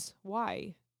spoons.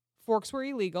 Why? Forks were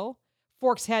illegal.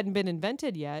 Forks hadn't been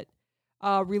invented yet.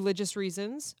 Religious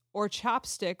reasons. Or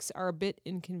chopsticks are a bit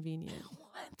inconvenient.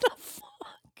 What the fuck?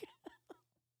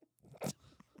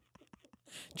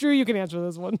 Drew, you can answer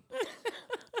this one.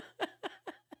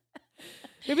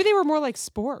 Maybe they were more like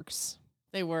sporks.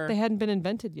 They were. They hadn't been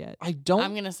invented yet. I don't.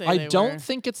 I'm gonna say I they don't were.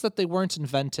 think it's that they weren't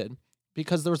invented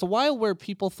because there was a while where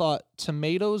people thought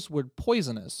tomatoes were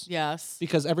poisonous Yes.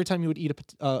 because every time you would eat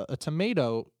a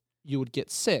tomato, you would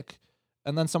get sick,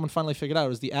 and then someone finally figured out it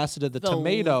was the acid of the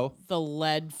tomato. The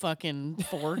lead fucking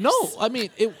forks. No, I mean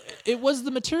it was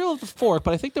the material of the fork,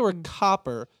 but I think they were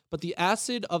copper. But the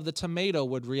acid of the tomato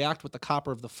would react with the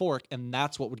copper of the fork, and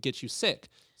that's what would get you sick.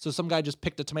 So some guy just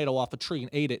picked a tomato off a tree and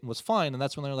ate it and was fine, and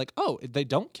that's when they were like, "Oh, they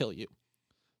don't kill you."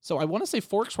 So I want to say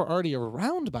forks were already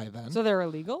around by then. So they're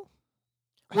illegal?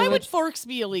 Why would forks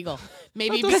be illegal?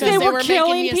 Maybe Because because they were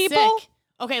killing making you people? sick.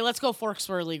 Okay, let's go. Forks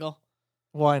were illegal.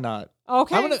 Why not?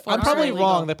 Okay. I'm Forks probably are illegal.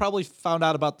 wrong. They probably found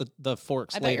out about the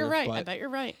forks I bet later. you're right. But I bet you're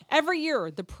right. Every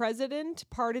year, the president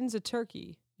pardons a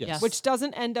turkey, yes. Yes. which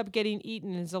doesn't end up getting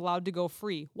eaten and is allowed to go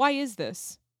free. Why is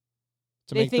this?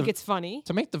 to They make think the, it's funny.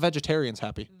 to make the vegetarians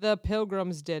happy. The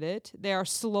Pilgrims did it. They are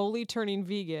slowly turning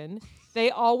vegan. They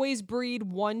always breed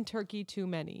one turkey too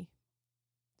many.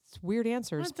 It's weird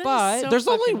answers, What? That is but so There's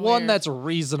only fucking one weird. that's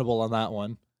reasonable on that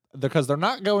one because they're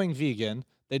not going vegan.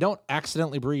 They don't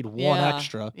accidentally breed one Yeah,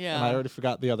 extra. yeah. And I already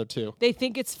forgot the other two. they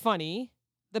think it's funny.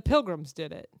 The Pilgrims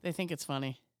did it. They think it's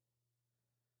funny.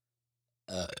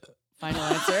 Final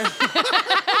answer.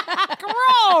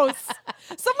 Gross.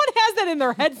 Someone has that in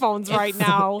their headphones right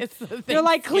now. It's the They're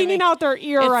like cleaning Thanksgiving- out their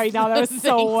ear it's right now. That was the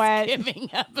so wet. Thanksgiving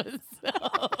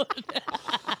episode.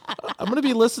 I'm going to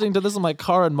be listening to this in my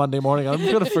car on Monday morning. I'm going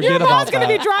to Your forget mom's about gonna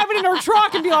that. be driving in her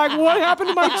truck and be like, "What happened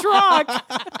to my truck?"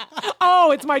 Oh,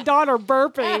 it's my daughter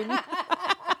burping.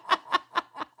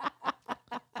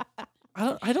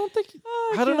 I don't think.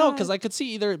 Oh, I don't know God. because I could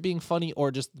see either it being funny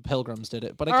or just the Pilgrims did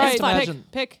it. But I All can't right, imagine.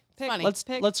 pick. Funny.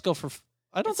 Let's go for.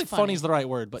 I don't It's think funny. funny's the right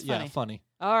word, but It's yeah, funny. funny.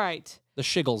 All right, The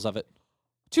shiggles of it.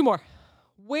 2 more.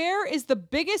 Where is the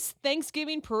biggest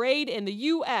Thanksgiving parade in the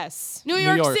U.S.? New New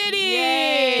York York. City.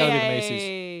 Yay! Gotta be the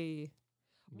Macy's.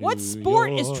 What New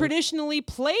sport is York. traditionally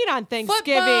played on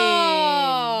Thanksgiving?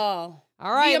 Football.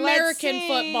 All right, The let's American see.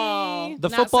 football. The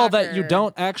Not football that you soccer.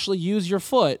 don't actually use your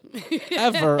foot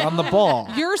ever on the ball.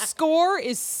 Your score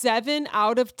is 7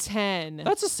 out of 10.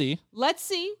 That's a C. Let's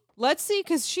see,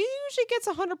 because she usually gets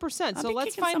 100%. I'll So be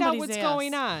let's kicking find out somebody's what's ass.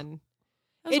 going on.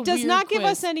 That was It a does weird not give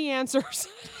quiz. us any answers.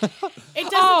 It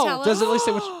doesn't Oh, tell us. Does it at least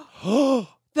say which?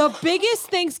 The biggest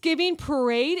Thanksgiving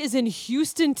parade is in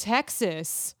Houston,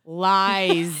 Texas.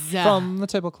 Lies. From the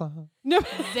tablecloth. No,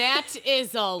 That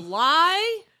is a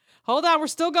lie. hold on, we're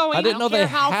still going. I didn't know Don't care they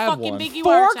how had fucking one. big you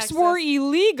are, Forks Texas. were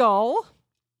illegal.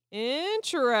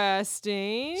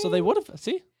 Interesting. So they would have.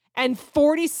 See? And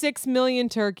 46 million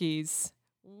turkeys.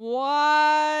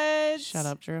 What? Shut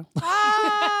up, Drew.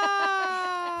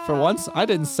 Ah. For once, I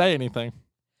didn't say anything.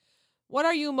 What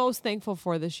are you most thankful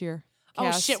for this year? Oh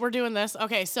Cass? shit, we're doing this.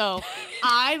 Okay, so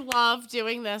I love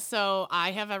doing this. So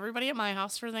I have everybody at my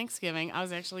house for Thanksgiving. I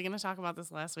was actually going to talk about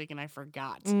this last week and I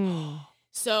forgot.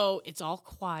 So it's all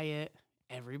quiet.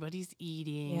 Everybody's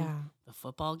eating. Yeah. The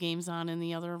football game's on in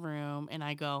the other room. And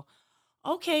I go,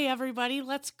 okay, everybody,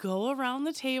 let's go around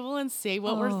the table and say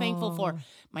what we're thankful for.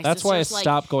 My That's why I sister's, like,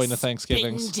 stopped going to spitting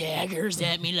Thanksgivings. daggers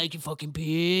at me like you fucking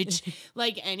bitch.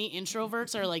 Like any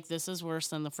introverts are like, this is worse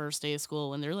than the first day of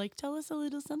school when they're like, tell us a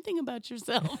little something about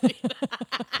yourself.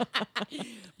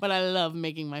 But I love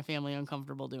making my family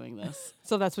uncomfortable doing this.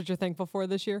 So that's what you're thankful for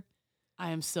this year? I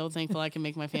am so thankful I can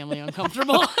make my family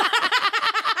uncomfortable.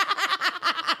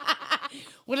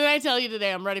 What did I tell you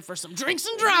today? I'm ready for some drinks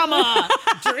and drama.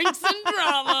 Drinks and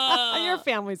drama. Your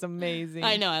family's amazing.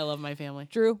 I know. I love my family.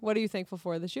 Drew, what are you thankful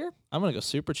for this year? I'm going to go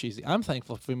super cheesy. I'm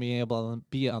thankful for being able to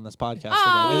be on this podcast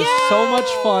Oh, again. It is so much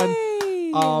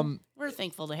fun. We're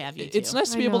thankful to have you too. It's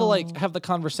nice to be able to like have the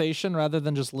conversation rather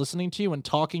than just listening to you and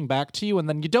talking back to you, and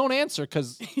then you don't answer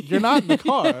because you're not in the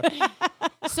car.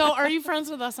 So are you friends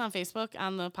with us on Facebook,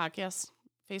 on the podcast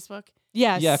Facebook?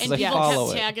 Yes. Yeah, 'cause And I people follow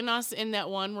kept it. tagging us in that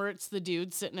one where it's the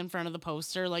dude sitting in front of the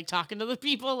poster, like talking to the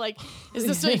people. Like, is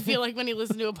this what you feel like when you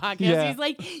listen to a podcast? Yeah. He's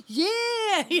like,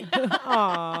 yeah.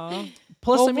 Aw.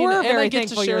 Plus, Well, I mean, we're and very I get to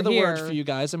thankful share you're the word here. for you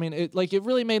guys. I mean, it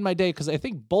really made my day because I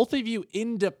think both of you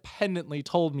independently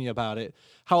told me about it.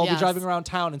 How I'll be Yes. driving around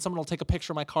town and someone will take a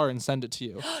picture of my car and send it to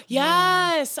you.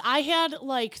 Yes. I had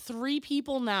like 3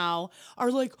 people now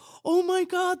are like, oh my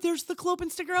God, there's the Clopen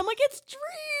sticker. I'm like, it's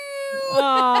Drew.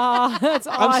 Aw, that's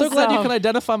awesome. I'm so glad you can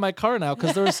identify my car now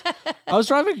because I was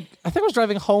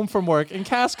driving home from work and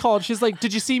Cass called. She's like,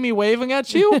 did you see me waving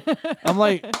at you? I'm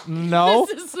like, no.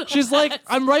 This is the She's like,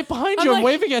 I'm right behind you. I'm I'm like,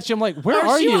 waving at you. I'm like, where "Aren't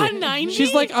are you you? on 90?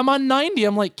 She's like, I'm on 90.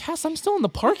 I'm like, Cass, I'm still in the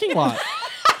parking lot.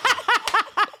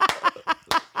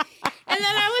 And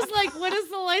then I was like, what does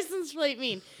the license plate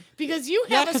mean? Because you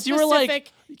Yeah, have a 'cause specific you were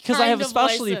like, because I have a kind of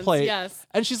specialty license, plate. Yes.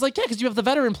 And she's like, yeah, because you have the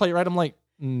veteran plate, right? I'm like,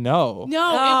 no. No,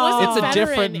 Oh. it wasn't It's a veteran.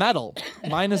 different metal.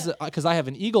 Mine is because I have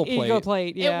an eagle plate. Ego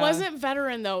plate, yeah. It wasn't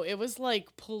veteran though. It was like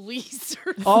police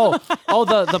or Oh,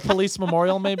 the police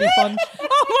memorial maybe fund.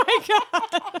 Oh my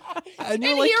God. And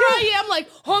you're And like, here yeah. I am, like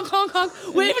honk, honk, honk,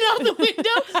 waving out the window,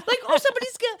 like, oh,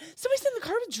 somebody's in the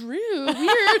car with Drew.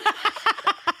 Weird.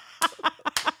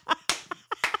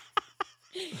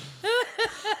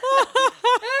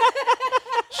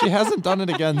 She hasn't done it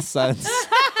again since.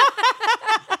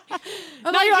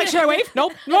 Now you're like, should I wave?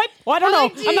 Nope. What? Well, I don't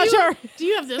know. Like, I'm not sure. Do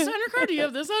you have this on your car? Do you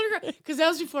have this on your car? Because that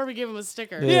was before we gave him a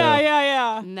sticker. Yeah.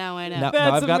 Yeah. Now I know. Now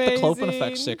That's I've got the Clopen amazing.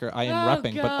 effect sticker. I am Oh,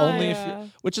 repping, but only if God.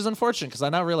 you, which is unfortunate because I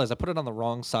now realize I put it on the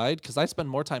wrong side because I spend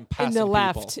more time passing In the people.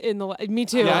 left. Me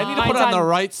too. Yeah, I need to put it on the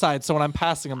right side so when I'm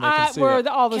passing them, they can see We're it.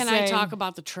 all the Can same. I talk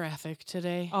about the traffic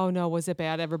today? Oh no, was it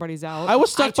bad? Everybody's out. I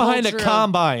was stuck told behind a Drew.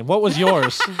 combine. What was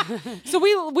yours? so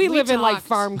we live in like talked.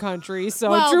 farm country. So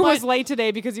Well, Drew was but late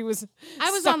today because he was. I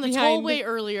was stuck on the behind- tollway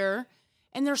earlier,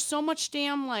 and there's so much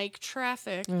damn like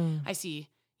traffic. I see,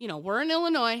 we're in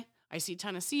Illinois. I see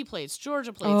Tennessee plates,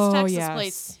 Georgia plates, Oh, Texas yes.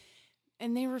 plates,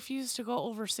 and they refuse to go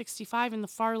over 65 in the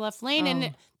far left lane.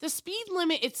 And the speed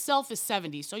limit itself is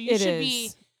 70, so you It should is.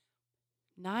 be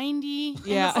 90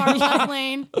 Yeah. in the far left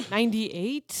lane,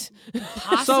 98.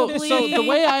 possibly. So the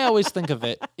way I always think of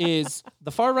it is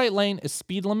the far right lane is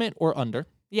speed limit or under.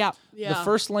 Yeah. yeah. The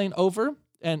first lane over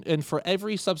and for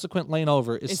every subsequent lane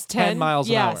over is It's 10 miles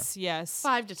an hour. Yes.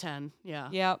 5 to 10, yeah.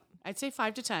 Yep. I'd say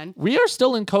 5 to 10. We are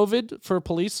still in COVID for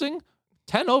policing.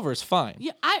 10 over is fine.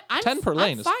 Yeah, I'm 10 per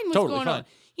lane I'm is fine with totally going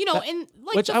fine. on. And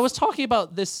like Which the I was talking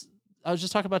about this. I was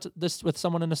just talking about this with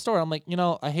someone in the store. I'm like,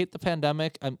 I hate the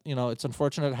pandemic. It's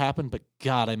unfortunate it happened, but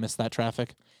God, I miss that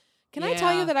traffic. Can I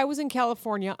tell Yeah. you that I was in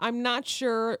California? I'm not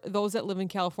sure those that live in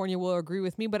California will agree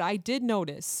with me, but I did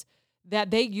notice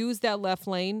that they use that left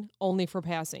lane only for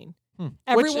passing.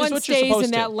 Everyone what you're stays supposed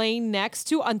in to. that lane next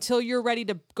to until you're ready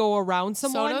to go around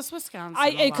someone. So does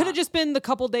Wisconsin. It could have just been the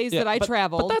couple days that I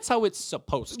traveled. But that's how it's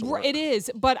supposed to work. It is,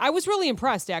 but I was really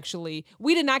impressed, actually.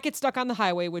 We did not get stuck on the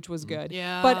highway, which was good.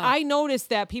 Yeah. But I noticed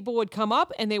that people would come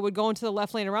up and they would go into the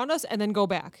left lane around us and then go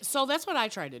back. So that's what I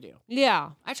try to do. Yeah.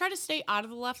 I try to stay out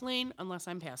of the left lane unless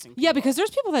I'm passing people. Yeah, because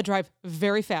there's people that drive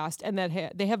very fast and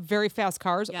that they have very fast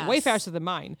cars, way Yes. faster than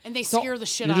mine. And they So- scare the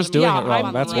shit You're out just of me. doing Yeah, it wrong.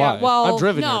 I'm- That's yeah, why. well, I've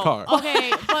driven No. your car.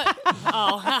 Okay,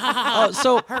 but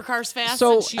So her car's fast.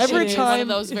 So and she every should be one of time-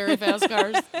 those very fast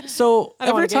cars. So I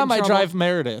don't wanna every get in time I trouble. drive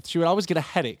Meredith, she would always get a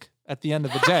headache at the end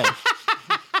of the day.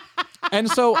 And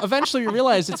so eventually we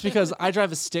realized it's because I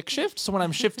drive a stick shift. So when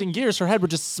I'm shifting gears, her head would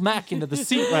just smack into the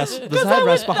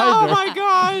headrest behind her. Oh my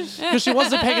gosh. Because she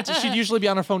wasn't paying attention. She'd usually be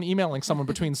on her phone emailing someone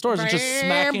between stores and just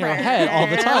smacking her head all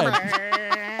the time.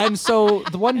 And so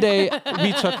the one day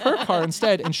we took her car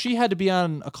instead, and she had to be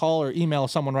on a call or email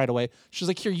someone right away. She's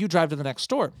like, "Here, you drive to the next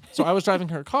store." So I was driving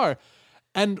her car,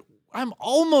 and I'm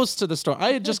almost to the store.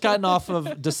 I had just gotten off of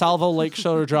DeSalvo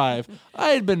Lakeshore Drive. I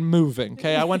had been moving.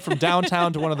 Okay, I went from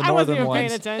downtown to one of the I wasn't northern even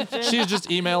paying ones. attention. She's just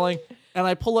emailing, and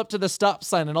I pull up to the stop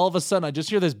sign, and all of a sudden I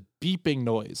just hear this beeping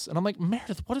noise, and I'm like,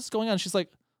 "Meredith, what is going on?" She's like,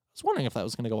 "I was wondering if that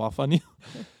was going to go off on you."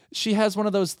 She has one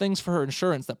of those things for her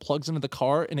insurance that plugs into the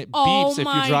car and it beeps if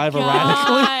you drive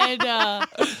erratically. God.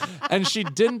 And she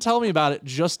didn't tell me about it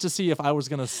just to see if I was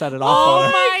going to set it off on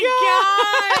her.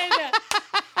 my God.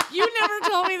 You never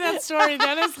told me that story.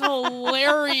 That is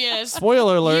hilarious.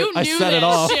 Spoiler alert, You I knew set that it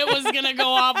off. shit was going to go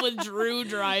off with Drew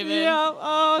driving. Yeah.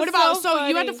 Oh, What about, so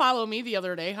you had funny. to follow me the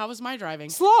other day. How was my driving?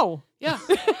 slow. Yeah.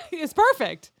 It's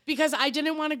perfect. Because I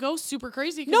didn't want to go super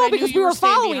crazy. No, I knew because you we were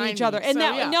staying following behind each other, me. and So,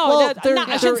 that yeah. Well, there- I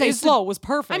there shouldn't say is the- slow. It was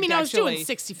perfect. I mean, I was actually. doing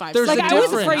 65. There's a Like I was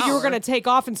difference. afraid you were going gonna take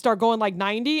off and start going like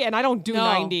 90, and I don't do No,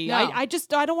 90. no. I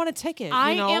don't want to take it.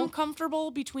 I you know? am comfortable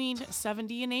between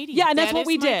 70 and 80. Yeah, and that's That what is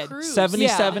we my did. cruise.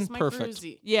 77, That is my perfect.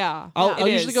 cruisy. Yeah. I'll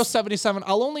it usually is. go 77.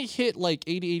 I'll only hit like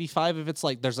 80, 85 if it's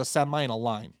like there's a semi in a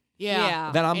line. Yeah.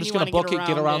 Then I'm And just you going to wanna book it,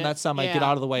 get around it. that semi, Yeah. get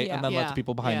out of the way, Yeah. and then let Yeah. the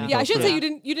people behind Yeah. me Yeah, go I shouldn't through.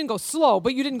 say you didn't go slow,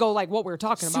 but you didn't go like what we were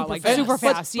talking about, like fast. super But-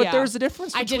 fast. But there's a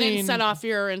difference I between didn't set off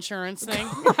your insurance thing.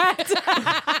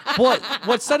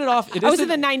 what set it off. It I was in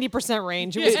isn't- the 90%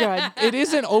 range. It was good. It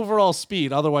isn't overall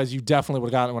speed. Otherwise, you definitely would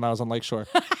have gotten it when I was on Lakeshore.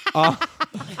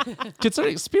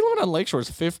 Considering speed limit on Lakeshore is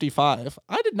 55,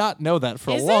 I did not know that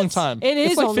for Is a long it? time. It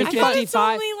It's is like only I 55. thought it's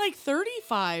 55. only like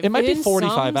 35. It might be in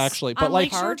 45 some actually, on but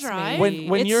like Lakeshore Drive? when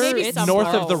It's you're maybe some north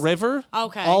of the roads. river,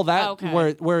 Okay, all that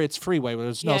okay. where it's freeway, where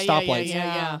there's no Yeah, stoplights.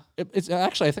 yeah. It's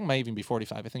actually I think it might even be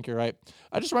 45. I think you're right.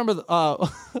 I just remember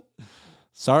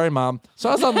sorry, Mom. So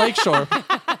I was on Lakeshore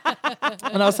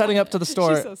and I was heading up to the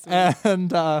store, so sweet.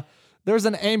 and there was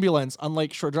an ambulance on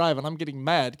Lakeshore Drive, and I'm getting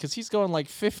mad because he's going like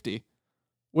 50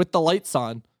 with the lights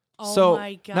on. Oh So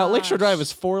my now Lakeshore gosh. Drive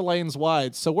is 4 lanes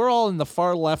wide, so we're all in the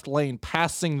far left lane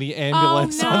passing the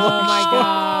ambulance. no. on Oh Lakeshore.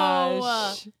 my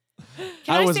gosh.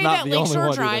 Can I I was say not that the only Lakeshore one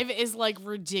either. Drive is like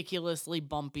ridiculously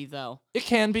bumpy though? It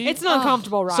can be. It's an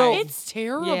uncomfortable ride. So- It's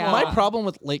terrible. Yeah. My problem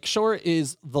with Lakeshore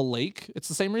is the lake. It's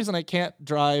the same reason I can't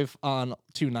drive on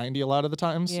 290 a lot of the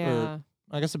times. Yeah. Or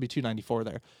I guess it'd be 294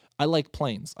 there. I like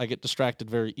planes. I get distracted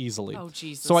very easily. Oh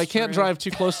Jesus. So I can't Drew. drive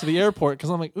too close to the airport because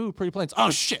I'm like, ooh, pretty planes.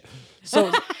 Oh shit.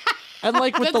 So and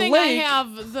like with Good the thing lake, I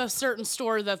have the certain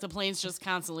store that the planes just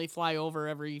constantly fly over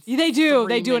every. They do.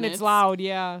 3 They do, and it's minutes. loud.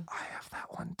 Yeah. I have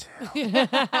that one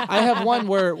too. I have one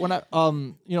where when I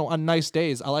on nice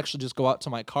days I'll actually just go out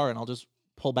to my car and I'll just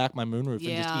pull back my moonroof and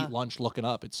just Yeah. eat lunch looking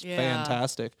up. It's Yeah.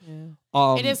 fantastic.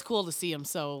 Yeah. It is cool to see them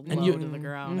so and low you- to the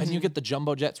ground. And you get the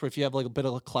jumbo jets where if you have like a bit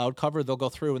of a cloud cover, they'll go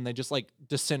through and they just like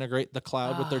disintegrate the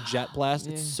cloud with their jet blast.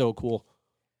 It's so cool.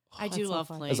 I do That's so love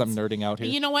fun. planes. As I'm nerding out here.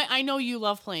 You know what? I know you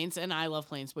love planes and I love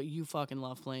planes, but you fucking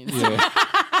love planes. Yeah.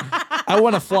 I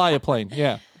want to fly a plane.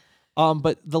 Yeah.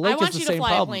 But the I lake want is the you to same fly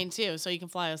problem. a plane too, so you can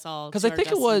fly us all. 'Cause to I our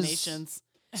think it was- destinations.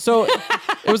 So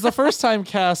it was the first time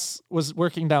Cass was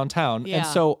working downtown, Yeah. and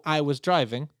so I was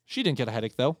driving. She didn't get a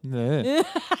headache though,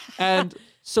 and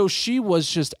so she was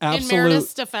just In absolute.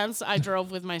 Meredith's defense, I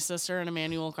drove with my sister in a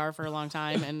manual car for a long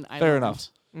time, and I Fair learned.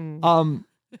 enough.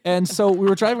 And so we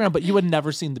were driving around, but you had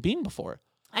never seen the beam before.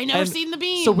 I never And seen the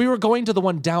beam. So we were going to the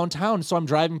one downtown, so I'm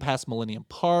driving past Millennium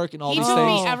Park and all He these took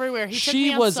things. me everywhere. He took She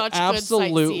me on was such good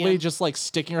absolutely sightseeing. just like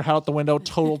sticking her head out the window,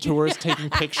 total tourist, taking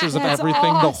pictures of That's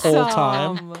everything the whole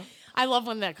time. awesome. I love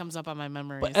when that comes up on my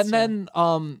memories. And too. then,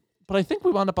 But I think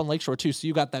we wound up on Lakeshore too, so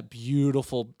you got that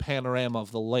beautiful panorama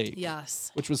of the lake.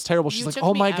 Yes. Which was terrible. She's You like, took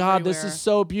 "Oh me my God, this everywhere." is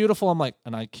so beautiful." I'm like,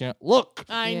 and I can't look.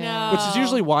 I Yeah. know. Which is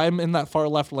usually why I'm in that far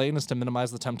left lane, is to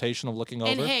minimize the temptation of looking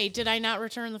And over. hey, did I not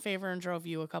return the favor and drove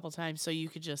you a couple times so you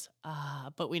could just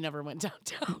but we never went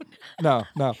downtown. No.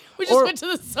 We just Or- went to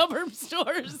the suburb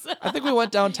stores. I think we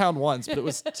went downtown once, but it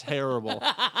was terrible.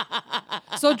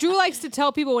 So Drew likes to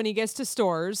tell people when he gets to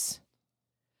stores.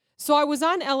 So I was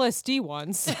on LSD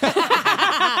once.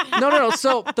 No.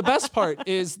 So the best part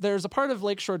is there's a part of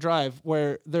Lakeshore Drive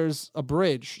where there's a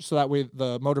bridge, so that way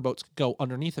the motorboats can go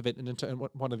underneath of it and into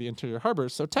one of the interior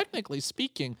harbors. So technically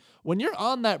speaking, when you're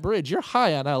on that bridge, you're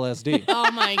high on LSD.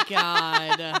 Oh my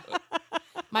God.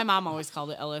 My mom always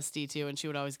called it LSD too, and she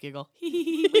would always giggle.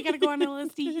 We gotta go on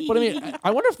LSD. But I mean,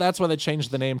 I wonder if that's why they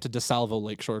changed the name to DeSalvo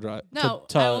Lakeshore Drive. No,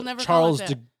 to I will never call it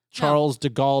that. Charles de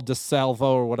Gaulle DeSalvo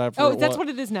or whatever. Oh, that's what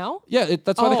it is now? Yeah,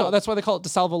 that's why Oh. that's why they call it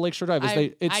DeSalvo Lakeshore Drive.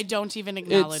 I don't even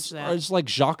acknowledge that. It's like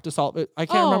Jacques DeSalvo. I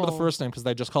can't remember the Oh. first name because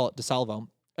they just call it DeSalvo.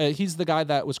 He's the guy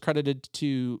that was credited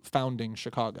to founding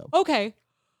Chicago. Okay.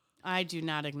 I do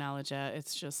not acknowledge it.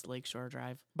 It's just Lakeshore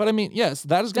Drive. But I mean, yes,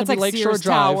 that is going That's to be like Lakeshore Sears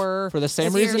Drive Tower. for the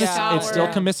same Sears reason Tower. it's still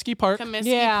Comiskey Park. Comiskey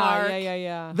Yeah, Park.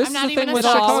 yeah. This I'm is not the even thing a with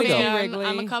Cubs Chicago. fan. Wrigley.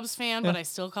 I'm a Cubs fan, but I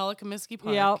still call it Comiskey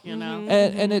Park. Yep. You know. Mhm.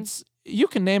 And it's you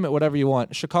can name it whatever you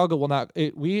want. Chicago will not.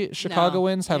 We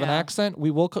Chicagoans have an Yeah. accent. We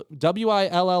will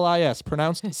Willis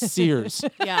pronounced Sears.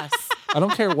 Yes. I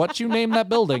don't care what you name that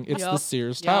building. It's the Yup.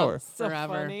 Sears Yup. Tower. So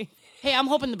Forever. funny. Hey, I'm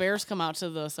hoping the Bears come out to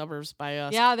the suburbs by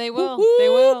us. Yeah, they will. Whoop, They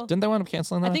will. Didn't they wind up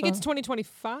canceling that? I think it's thought?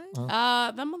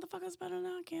 2025. Them motherfuckers better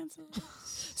not cancel.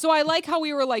 So I like how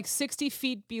we were like 60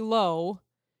 feet below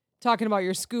talking about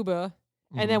your scuba,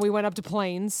 and then we went up to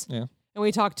planes. Yeah. And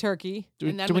we talked turkey.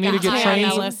 And then Do we need to got get high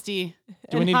trains? on LSD.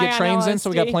 Do we and need to high get on trains in so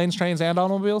we got LSD. planes, trains, and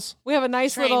automobiles? We have a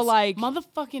nice little Trains. like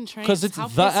Motherfucking trains. 'Cause it's How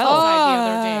the pissed L. was I the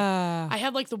other day? Ah. I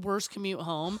had like the worst commute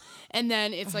home, and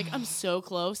then it's like I'm so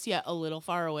close yet a little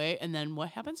far away, and then what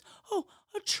happens? Oh,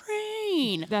 a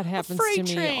train. That A happens freight to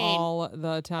me train. all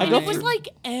the time. And it was like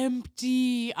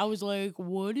empty. I was like,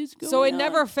 what is going on? so it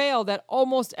never failed that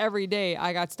almost every day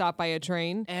I got stopped by a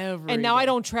train. Every And now I day.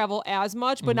 don't travel as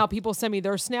much, but now people send me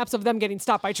their snaps of them getting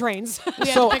stopped by trains. We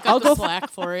had So to pick I'll up go the th- slack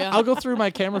for you. I'll go through my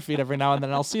camera feed every now and then.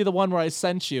 And I'll see the one where I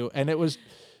sent you, and it was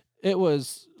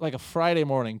like a Friday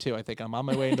morning too. I think I'm on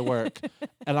my way into work,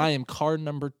 and I am car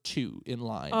number 2 in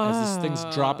line as this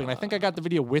thing's dropping. I think I got the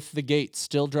video with the gate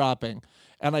still dropping,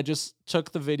 and I just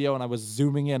took the video and I was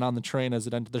zooming in on the train as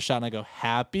it entered the shot, and I go,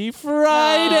 "Happy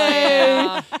Friday,"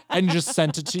 yeah. and just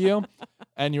sent it to you,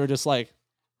 and you were just like,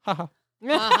 "Haha."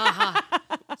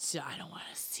 So I don't want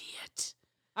to see it.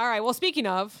 All right. Well, speaking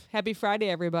of, happy Friday,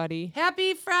 everybody.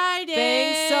 Happy Friday.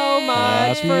 Thanks so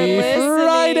much for Happy listening.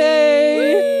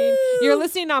 Friday. You're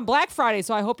listening on Black Friday,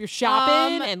 so I hope you're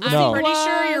shopping and listening No. I'm to pretty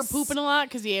sure you're us. pooping a lot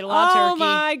because you ate a lot of Oh turkey.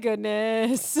 my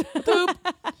goodness. Poop.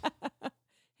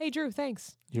 Hey, Drew,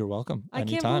 thanks. You're welcome. I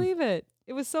Anytime. can't believe it.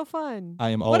 It was so fun. I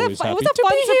am What a always fun, it happy was a to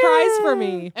fun be surprise here. for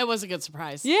me. It was a good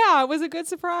surprise. Yeah, it was a good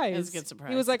surprise. It was a good surprise.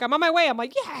 He was like, I'm on my way. I'm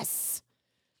like, yes.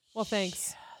 Well,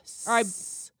 thanks. All right.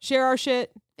 Share our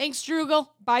shit. Thanks, Droogle.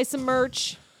 Buy some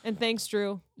merch. And thanks,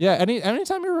 Drew. Yeah,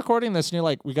 anytime you're recording this and you're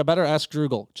like, we got better ask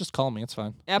Droogle, just call me. It's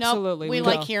fine. Absolutely. Nope, we will.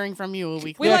 like hearing from you a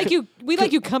week. We Yeah, like you. We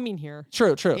like you coming here.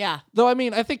 True. Yeah. Though, I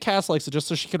mean, I think Cass likes it just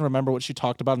so she can remember what she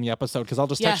talked about in the episode, because I'll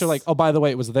just text her Yes. like, oh, by the way,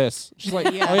 it was this. She's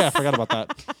like, Yes. oh, yeah, I forgot about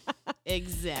that.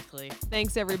 Exactly.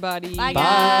 Thanks, everybody. Bye,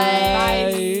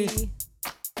 Bye. Bye.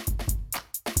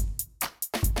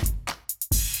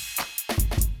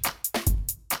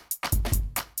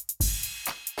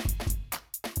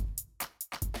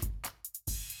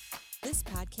 This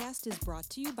podcast is brought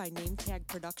to you by Nametag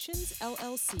Productions,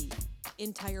 LLC.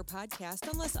 Entire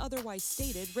podcast, unless otherwise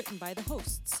stated, written by the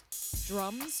hosts.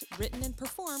 Drums, written and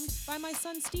performed by my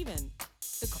son, Steven.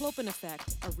 The Clopen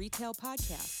Effect, a retail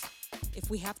podcast. If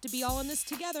we have to be all in this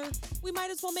together, we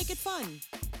might as well make it fun.